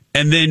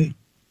 and then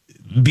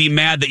be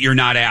mad that you're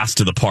not asked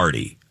to the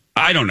party.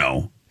 I don't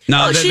know.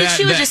 No, she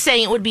was just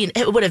saying it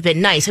would have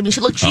been nice. I mean,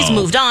 she's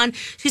moved on.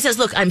 She says,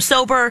 "Look, I'm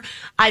sober.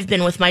 I've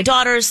been with my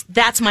daughters.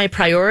 That's my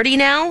priority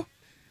now."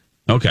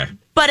 Okay,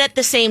 but at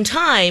the same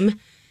time,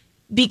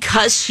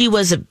 because she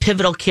was a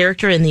pivotal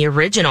character in the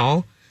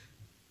original.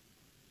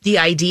 The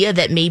idea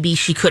that maybe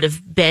she could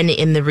have been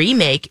in the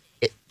remake,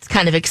 it's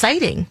kind of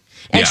exciting.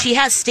 And she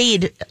has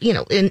stayed,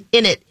 in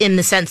it in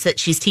the sense that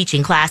she's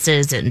teaching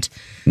classes and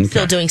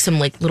still doing some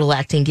like little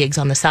acting gigs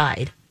on the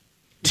side.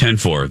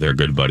 10-4 there,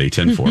 good buddy.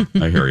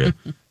 10-4. I hear you.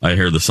 I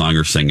hear the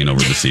songers singing over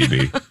the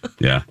CB.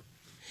 Yeah.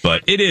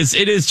 But it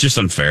is just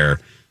unfair.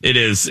 It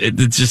is.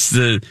 It's just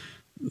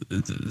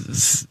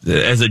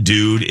as a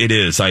dude, it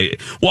is. I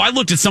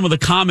looked at some of the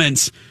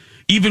comments.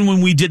 Even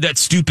when we did that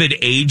stupid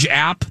age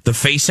app, the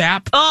Face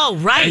app. Oh,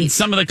 right. And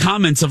some of the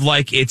comments of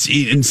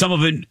and some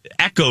of it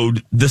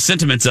echoed the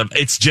sentiments of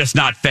it's just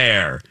not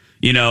fair.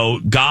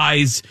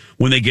 Guys,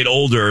 when they get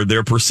older,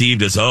 they're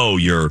perceived as,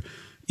 you're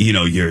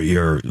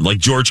like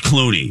George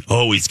Clooney.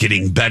 Oh, he's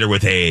getting better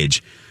with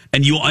age.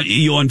 And you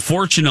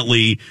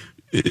unfortunately,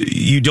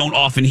 you don't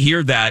often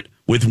hear that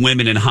with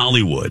women in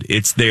Hollywood.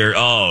 It's they're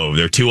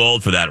too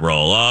old for that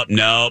role. Oh,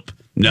 nope.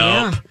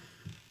 Yeah.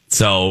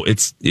 So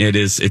it's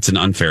an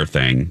unfair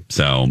thing.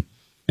 So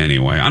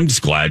anyway, I'm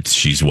just glad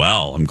she's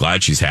well. I'm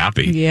glad she's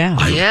happy. Yeah.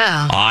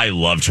 I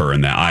loved her in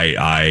that.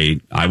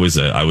 I was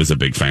a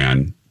big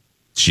fan.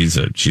 She's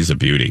a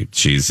beauty.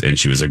 She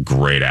was a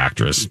great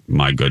actress.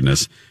 My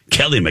goodness.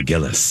 Kelly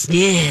McGillis.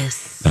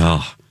 Yes.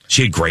 Oh,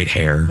 she had great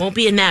hair. Won't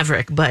be a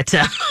Maverick, but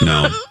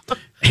no.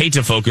 Hate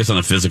to focus on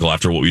the physical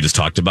after what we just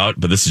talked about,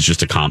 but this is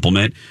just a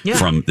compliment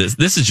from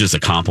this is just a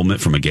compliment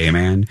from a gay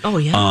man. Oh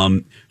yeah.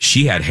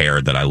 She had hair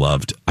that I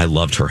loved. I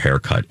loved her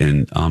haircut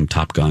in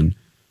Top Gun.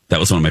 That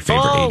was one of my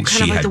favorite 80s.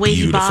 She had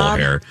beautiful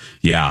hair.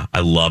 Yeah,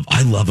 I love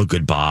a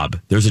good bob.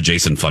 There's a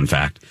Jason fun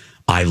fact.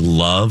 I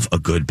love a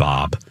good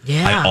bob.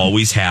 Yeah. I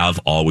always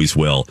have, always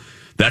will.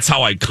 That's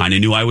how I kind of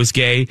knew I was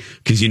gay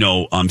because,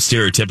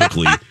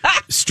 stereotypically,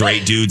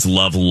 straight dudes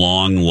love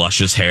long,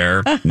 luscious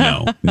hair.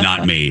 No,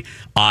 not me.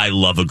 I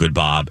love a good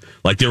bob.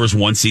 Like there was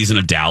one season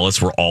of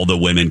Dallas where all the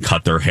women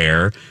cut their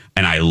hair,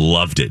 and I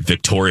loved it.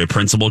 Victoria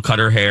Principal cut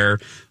her hair.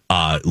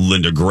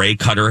 Linda Gray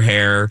cut her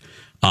hair.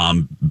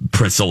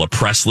 Priscilla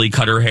Presley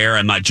cut her hair.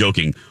 I'm not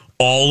joking.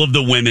 All of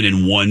the women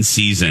in one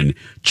season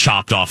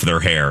chopped off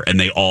their hair, and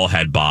they all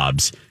had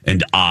bobs,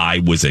 and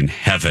I was in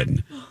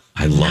heaven.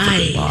 I love a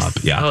good bob.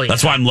 Yeah. Oh, yeah.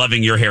 That's why I'm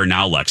loving your hair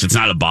now, Lex. It's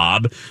not a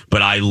bob,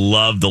 but I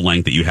love the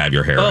length that you have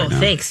your hair right now. Oh,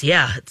 thanks.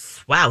 Yeah.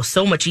 It's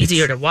so much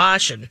easier to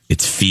wash. And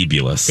it's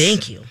fabulous.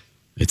 Thank you.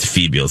 It's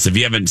fabulous. If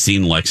you haven't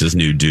seen Lex's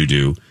new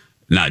doo-doo,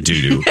 Not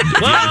doo-doo. If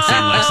you haven't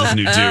seen Lex's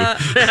new doo,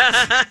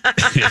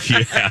 if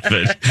you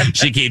haven't,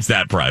 she keeps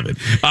that private.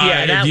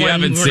 Yeah, that if you one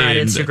haven't we're seen, not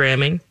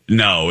Instagramming.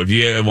 No, if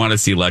you want to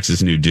see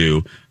Lex's new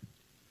doo,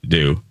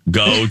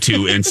 go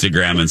to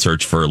Instagram and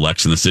search for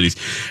Lex in the Cities.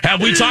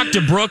 Have we talked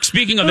to Brooke?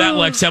 Speaking of that,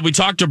 Lex, have we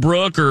talked to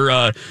Brooke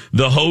or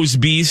the hose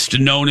beast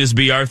known as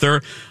B.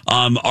 Arthur?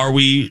 Are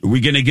we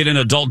going to get an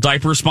adult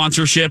diaper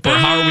sponsorship, or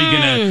how are we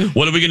going to?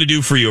 What are we going to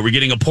do for you? Are we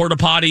getting a porta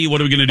potty? What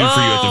are we going to do for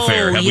you at the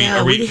fair?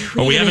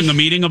 Are we having a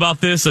meeting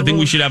about this? I think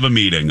we should have a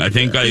meeting. I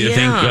think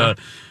at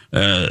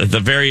the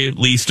very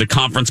least a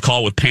conference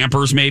call with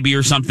Pampers, maybe,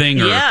 or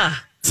something. Or,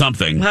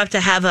 something. We'll have to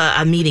have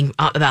a meeting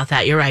about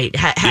that. You're right. We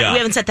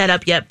haven't set that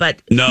up yet,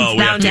 but it's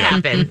bound to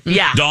happen.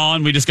 Yeah.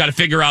 Dawn, we just got to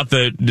figure out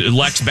the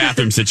Lex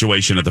bathroom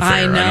situation at the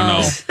fair.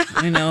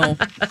 I know.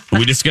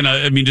 We just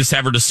just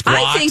have her to squat.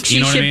 I think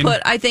she should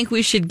I think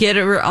we should get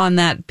her on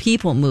that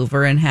people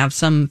mover and have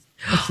some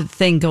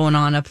thing going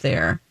on up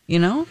there, you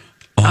know?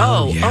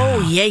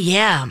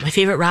 Yeah. My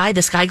favorite ride,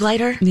 the Sky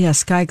Glider. Yeah,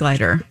 Sky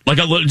Glider. Like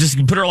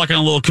just put her like on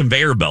a little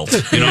conveyor belt.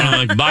 You know,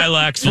 like bye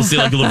Lex. We'll see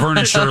like Laverne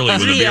and Shirley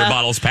with the beer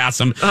bottles pass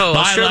them. Oh, bye,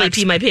 I'll surely Lex.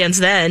 pee my pants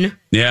then.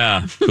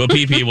 Yeah, go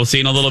pee. We'll see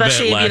in a little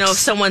Especially bit. Lex. Lex. If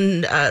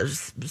someone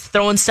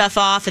throwing stuff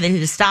off and they need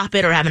to stop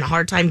it or having a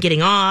hard time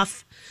getting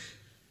off.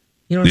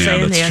 You know what I'm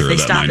saying? That's true. They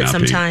That stop might it not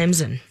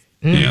sometimes be.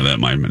 Yeah, that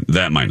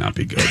might not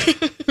be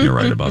good. You're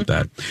right about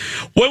that.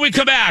 When we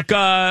come back,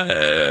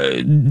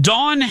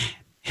 Dawn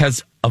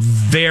has a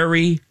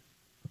very,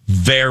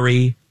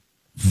 very,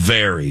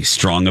 very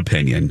strong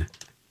opinion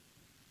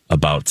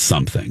about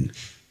something.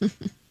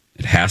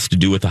 It has to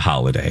do with the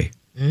holiday.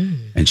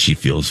 And she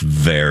feels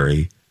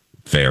very,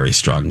 very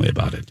strongly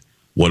about it.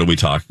 What are we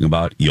talking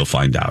about? You'll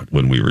find out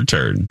when we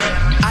return.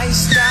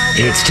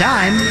 It's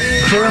time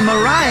for a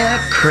Mariah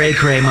Cray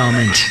Cray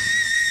moment.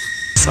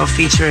 So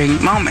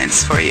featuring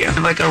moments for you,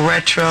 like a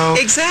retro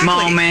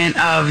moment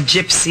of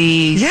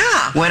gypsy,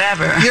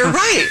 whatever. You're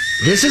right.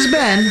 This has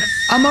been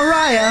a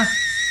Mariah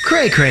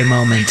Cray Cray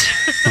moment.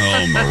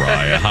 Oh,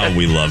 Mariah, how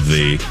we love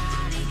thee.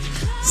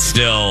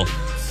 Still,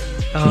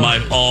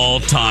 my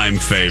all-time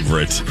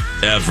favorite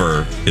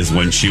ever is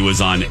when she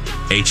was on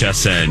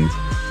HSN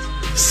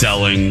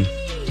selling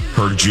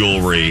her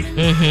jewelry,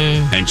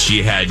 and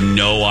she had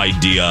no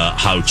idea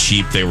how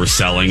cheap they were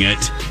selling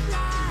it.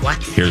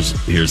 What? Here's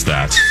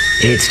that.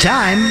 It's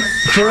time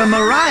for a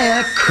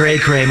Mariah Cray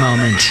Cray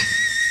moment.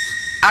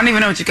 I don't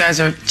even know what you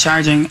guys are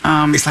charging.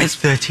 It's like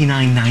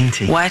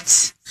 $39.90. What?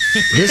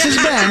 This has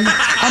been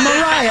a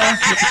Mariah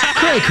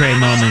Cray Cray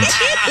moment.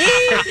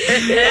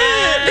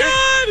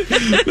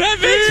 That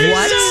makes me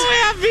so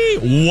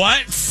happy.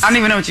 What? I don't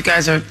even know what you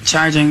guys are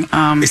charging.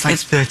 It's like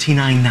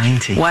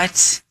 $39.90.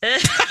 What?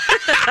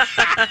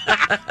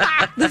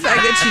 The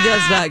fact that she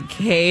does not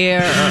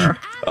care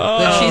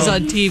that she's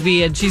on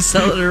TV and she's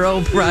selling her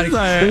own product.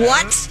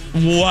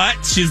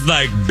 What? She's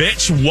like,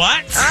 bitch,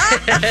 what?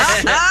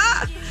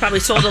 Probably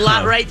sold a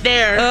lot right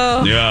there.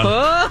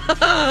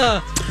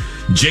 Yeah.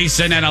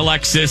 Jason and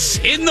Alexis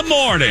in the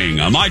morning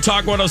on My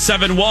Talk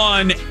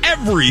 107.1.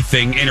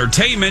 Everything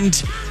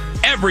entertainment,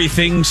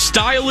 everything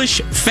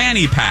stylish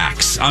fanny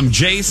packs. I'm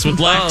Jace with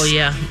Lex. Oh,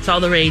 yeah. It's all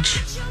the rage.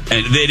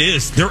 And it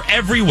is. They're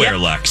everywhere,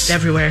 Lex.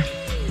 Everywhere.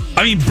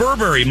 I mean,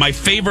 Burberry, my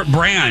favorite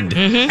brand,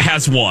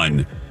 has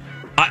one.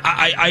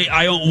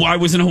 I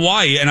was in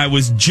Hawaii and I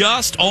was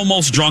just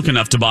almost drunk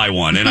enough to buy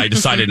one, and I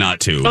decided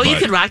not to. You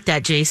could rock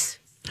that, Jace.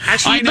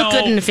 Actually, you look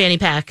good in a fanny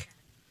pack.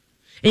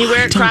 And you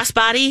wear it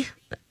crossbody?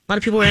 A lot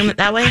of people wearing it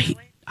that way?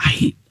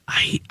 I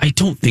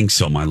don't think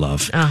so, my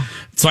love. Oh.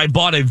 So I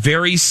bought a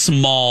very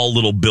small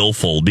little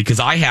billfold because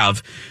I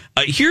have...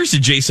 here's a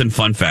Jason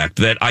fun fact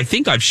that I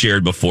think I've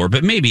shared before,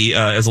 but maybe,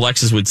 as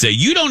Alexis would say,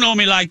 you don't know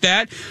me like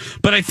that,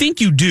 but I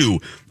think you do.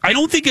 I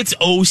don't think it's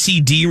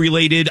OCD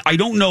related. I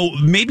don't know.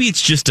 Maybe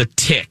it's just a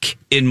tick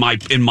in my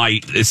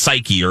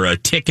psyche or a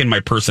tick in my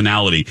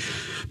personality.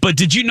 But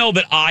did you know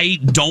that I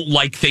don't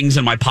like things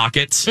in my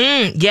pockets?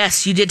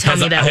 Yes, you did tell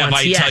me that once.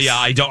 I tell you,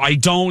 I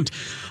don't.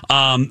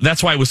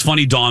 That's why it was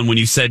funny, Dawn, when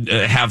you said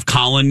have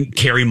Colin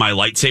carry my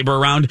lightsaber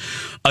around.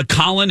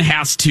 Colin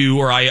has to,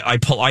 or I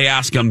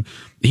ask him.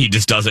 He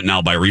just does it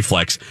now by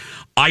reflex.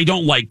 I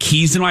don't like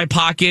keys in my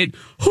pocket.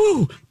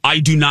 I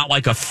do not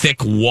like a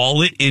thick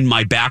wallet in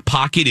my back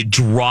pocket. It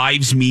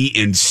drives me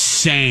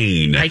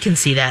insane. I can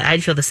see that.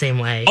 I'd feel the same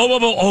way.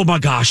 Oh my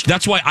gosh.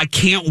 That's why I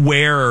can't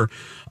wear...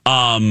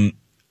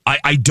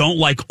 I don't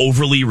like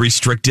overly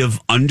restrictive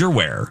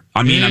underwear.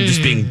 I mean, I'm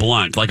just being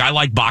blunt. Like, I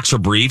like boxer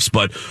briefs,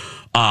 but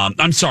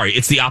I'm sorry.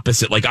 It's the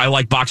opposite. Like, I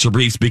like boxer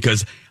briefs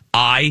because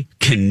I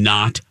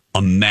cannot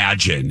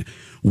imagine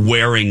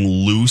wearing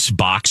loose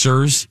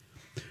boxers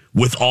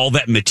with all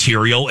that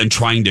material and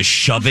trying to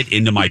shove it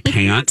into my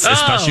pants,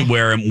 especially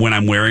when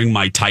I'm wearing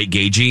my tight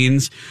gay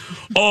jeans.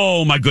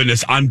 Oh my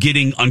goodness, I'm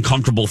getting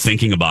uncomfortable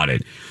thinking about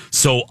it.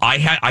 So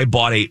I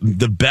bought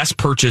the best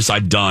purchase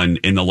I've done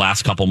in the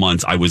last couple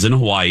months. I was in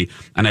Hawaii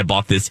and I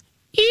bought this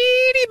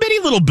itty bitty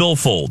little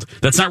billfold.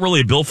 That's not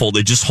really a billfold.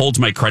 It just holds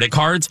my credit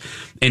cards,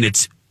 and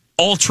it's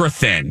ultra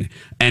thin,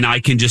 and I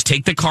can just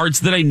take the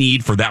cards that I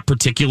need for that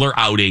particular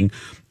outing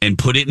and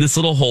put it in this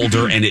little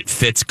holder, and it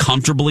fits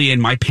comfortably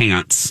in my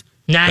pants.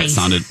 Nice.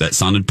 That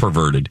sounded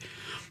perverted.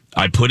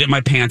 I put it in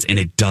my pants, and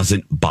it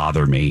doesn't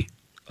bother me.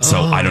 So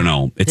I don't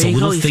know. It's a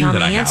little thing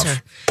that I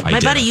have. My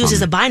buddy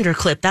uses a binder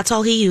clip. That's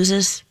all he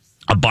uses.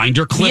 A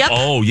binder clip? Yep.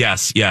 Oh,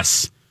 yes. I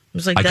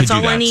was like, that's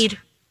all I need.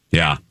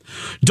 Yeah.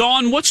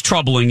 Dawn, what's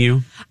troubling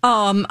you?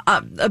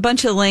 A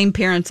bunch of lame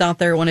parents out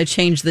there want to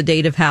change the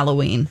date of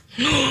Halloween.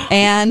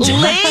 And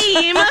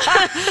lame.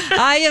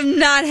 I am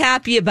not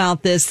happy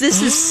about this.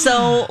 This is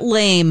so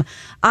lame.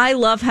 I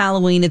love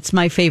Halloween. It's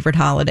my favorite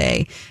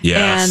holiday.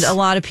 Yes. And a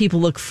lot of people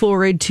look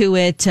forward to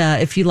it.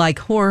 If you like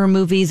horror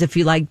movies, if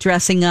you like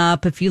dressing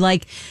up, if you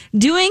like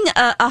doing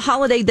a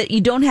holiday that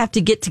you don't have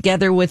to get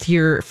together with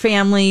your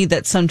family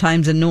that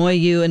sometimes annoy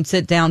you and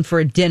sit down for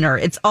a dinner.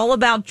 It's all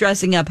about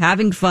dressing up,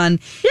 having fun,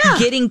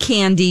 getting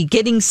candy,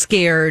 getting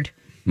scared.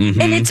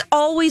 Mm-hmm. And it's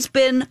always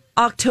been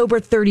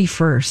October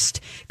 31st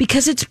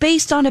because it's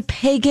based on a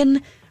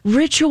pagan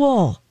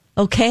ritual.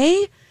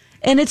 Okay?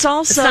 And it's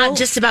also... It's not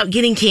just about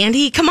getting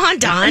candy. Come on,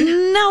 Dawn.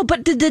 No,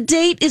 but the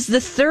date is the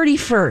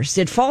 31st.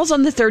 It falls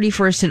on the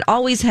 31st. It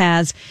always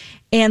has.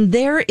 And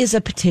there is a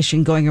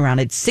petition going around.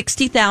 It's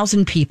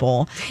 60,000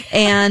 people.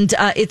 And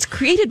it's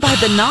created by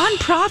the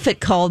nonprofit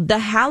called the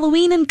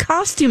Halloween and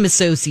Costume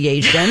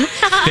Association.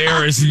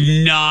 There is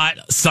not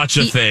such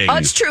a thing. Oh,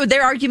 it's true.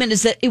 Their argument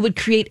is that it would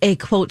create a,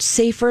 quote,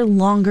 safer,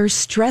 longer,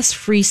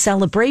 stress-free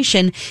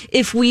celebration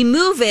if we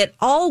move it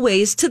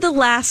always to the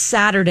last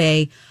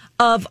Saturday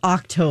of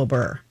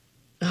October.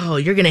 Oh,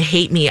 you're going to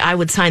hate me. I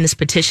would sign this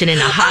petition in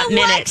a hot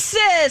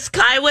Alexis,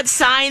 minute. I would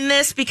sign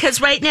this because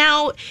right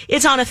now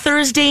it's on a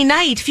Thursday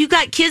night. If you've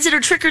got kids that are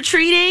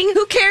trick-or-treating...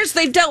 Who cares?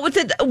 They've dealt with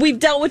it. We've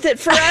dealt with it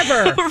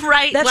forever.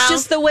 Right. That's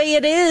just the way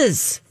it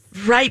is.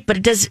 Right,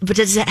 but does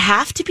it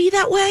have to be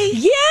that way?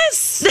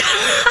 Yes.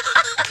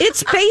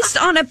 It's based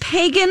on a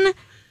pagan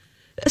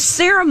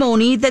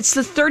ceremony that's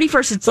the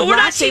 31st. It's the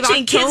last day of October. We're not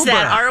teaching kids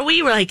that, are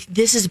we? We're like,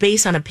 this is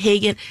based on a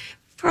pagan...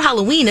 For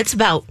Halloween, it's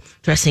about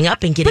dressing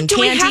up and getting candy.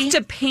 But do we have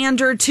to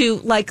pander to,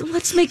 like,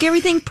 let's make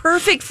everything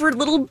perfect for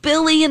little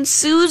Billy and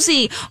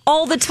Susie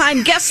all the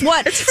time? Guess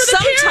what? It's for the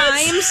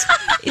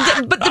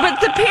sometimes, but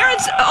the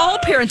parents,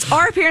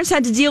 our parents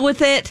had to deal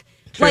with it.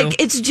 True.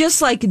 Like, it's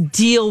just like,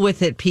 deal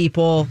with it,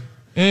 people.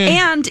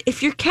 And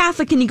if you're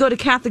Catholic and you go to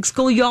Catholic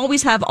school, you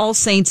always have All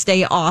Saints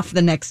Day off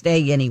the next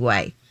day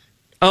anyway.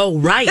 Oh,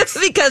 right.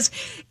 Because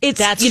it's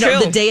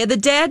the Day of the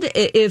Dead.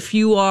 If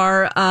you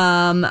are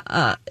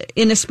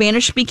in a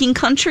Spanish-speaking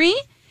country,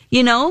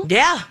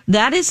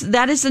 that is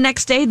the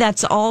next day.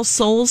 That's All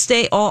Souls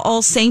Day.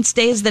 All Saints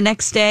Day is the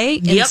next day.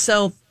 Yep. And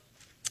so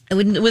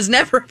it was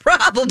never a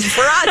problem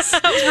for us,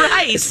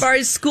 right? As far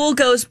as school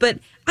goes, but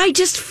I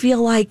just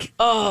feel like,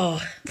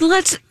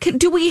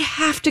 do we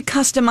have to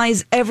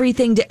customize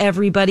everything to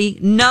everybody?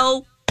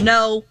 No.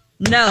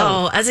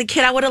 Oh, as a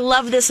kid, I would have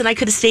loved this, and I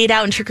could have stayed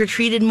out and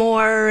trick-or-treated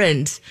more,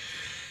 and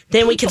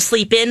then we could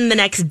sleep in the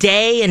next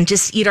day and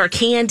just eat our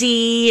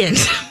candy. And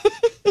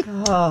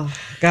oh,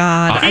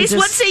 God. Grace,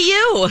 what say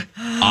you?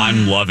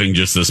 I'm loving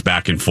just this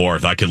back and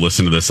forth. I could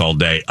listen to this all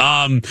day.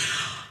 Oh,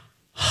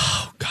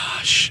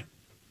 gosh.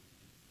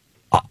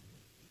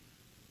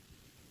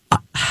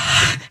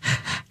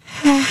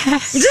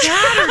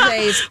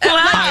 Saturdays.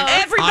 Wow.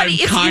 Everybody,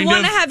 if you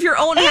want to have your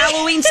own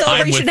Halloween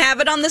celebration,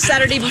 have it on the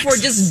Saturday before.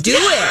 Just do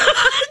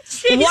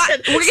it.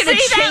 What? We're going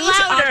to change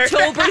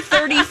October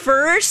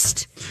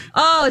 31st?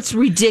 Oh, it's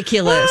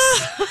ridiculous.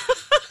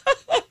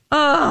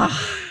 Oh.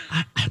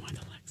 I want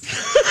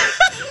Alexa.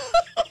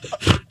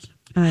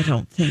 I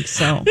don't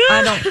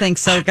think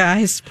so,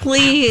 guys.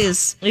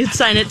 Please. You'd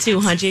sign it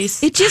too, huh,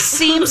 Jace? It just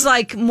seems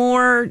like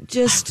more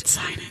just...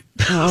 sign it.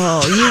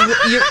 Oh,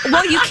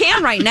 you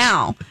can right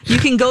now. You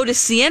can go to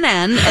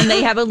CNN and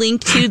they have a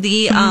link to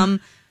the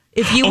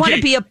if you want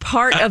to be a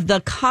part of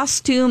the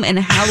Costume and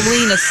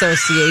Halloween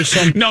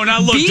Association. No, now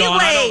look,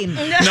 Dawn.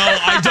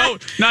 I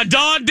don't. Now,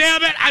 Dawn,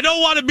 damn it, I don't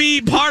want to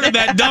be part of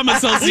that dumb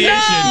association.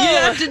 No, you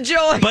have to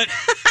join. But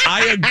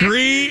I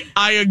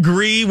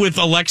agree with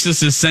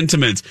Alexis's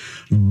sentiments.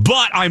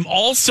 But I'm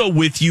also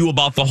with you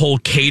about the whole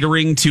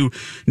catering to.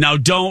 Now,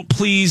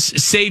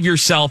 please save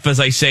yourself, as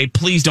I say.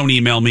 Please don't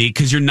email me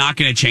because you're not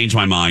going to change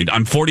my mind.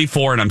 I'm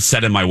 44 and I'm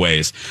set in my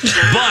ways.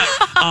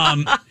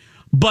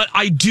 But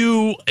I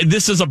do,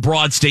 this is a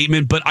broad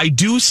statement, but I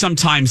do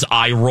sometimes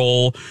eye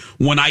roll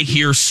when I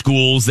hear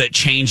schools that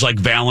change like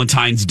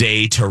Valentine's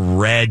Day to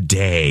Red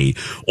Day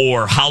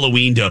or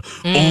Halloween to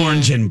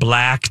Orange and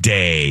Black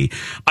Day.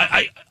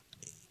 I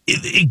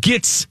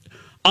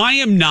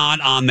am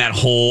not on that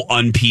whole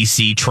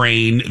un-PC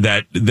train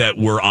that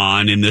we're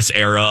on in this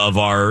era of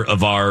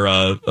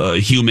our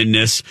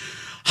humanness.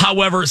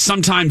 However,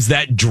 sometimes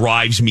that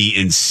drives me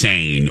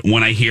insane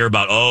when I hear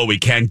about, we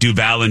can't do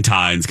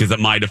Valentine's because it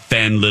might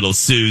offend little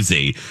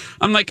Susie.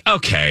 I'm like,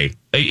 okay,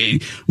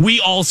 we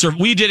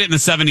did it in the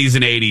 70s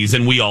and 80s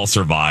and we all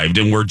survived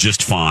and we're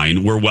just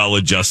fine. We're well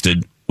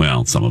adjusted.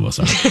 Well, some of us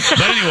are.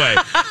 But anyway,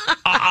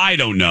 I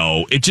don't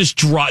know. It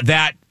just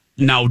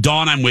Now,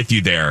 Dawn, I'm with you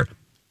there.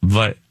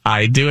 But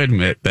I do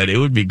admit that it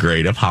would be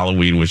great if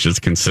Halloween was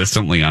just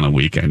consistently on a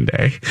weekend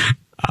day.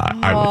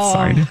 I would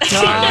sign it.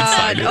 I would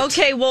sign it.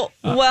 Okay, well,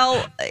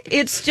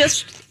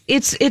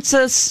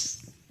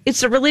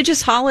 it's a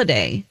religious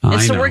holiday,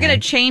 and so we're going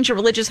to change a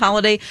religious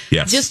holiday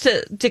just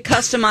to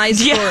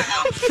customize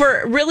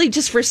for really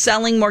just for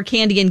selling more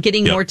candy and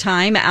getting more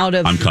time out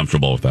of. I'm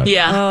comfortable with that.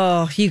 Yeah.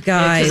 Oh, you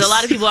guys, because a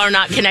lot of people are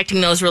not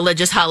connecting those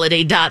religious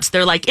holiday dots.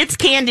 They're like, it's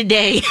Candy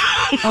Day.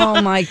 Oh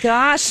my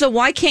gosh! So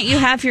why can't you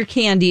have your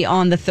candy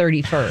on the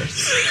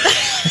 31st?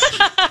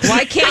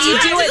 Why can't you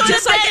do it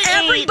just like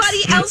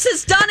everybody else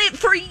has done it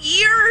for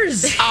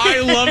years? I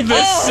love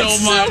this so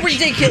much. So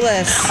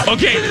ridiculous.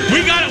 Okay,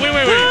 we got it. Wait.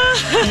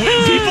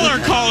 People are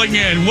calling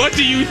in. What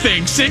do you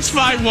think?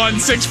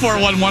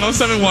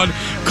 651-641-1071.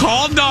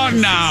 Call Dawn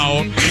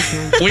now.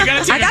 We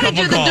got to take a couple calls. I got to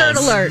do the dirt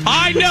alert.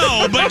 I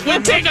know, but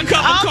we'll take a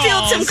couple calls.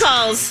 I'll field some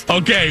calls.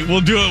 Okay,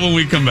 we'll do it when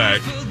we come back.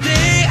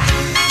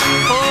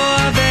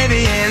 Oh,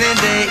 baby, any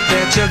day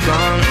that you're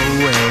gone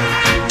away,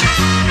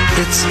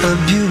 it's a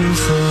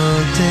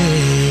beautiful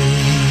day.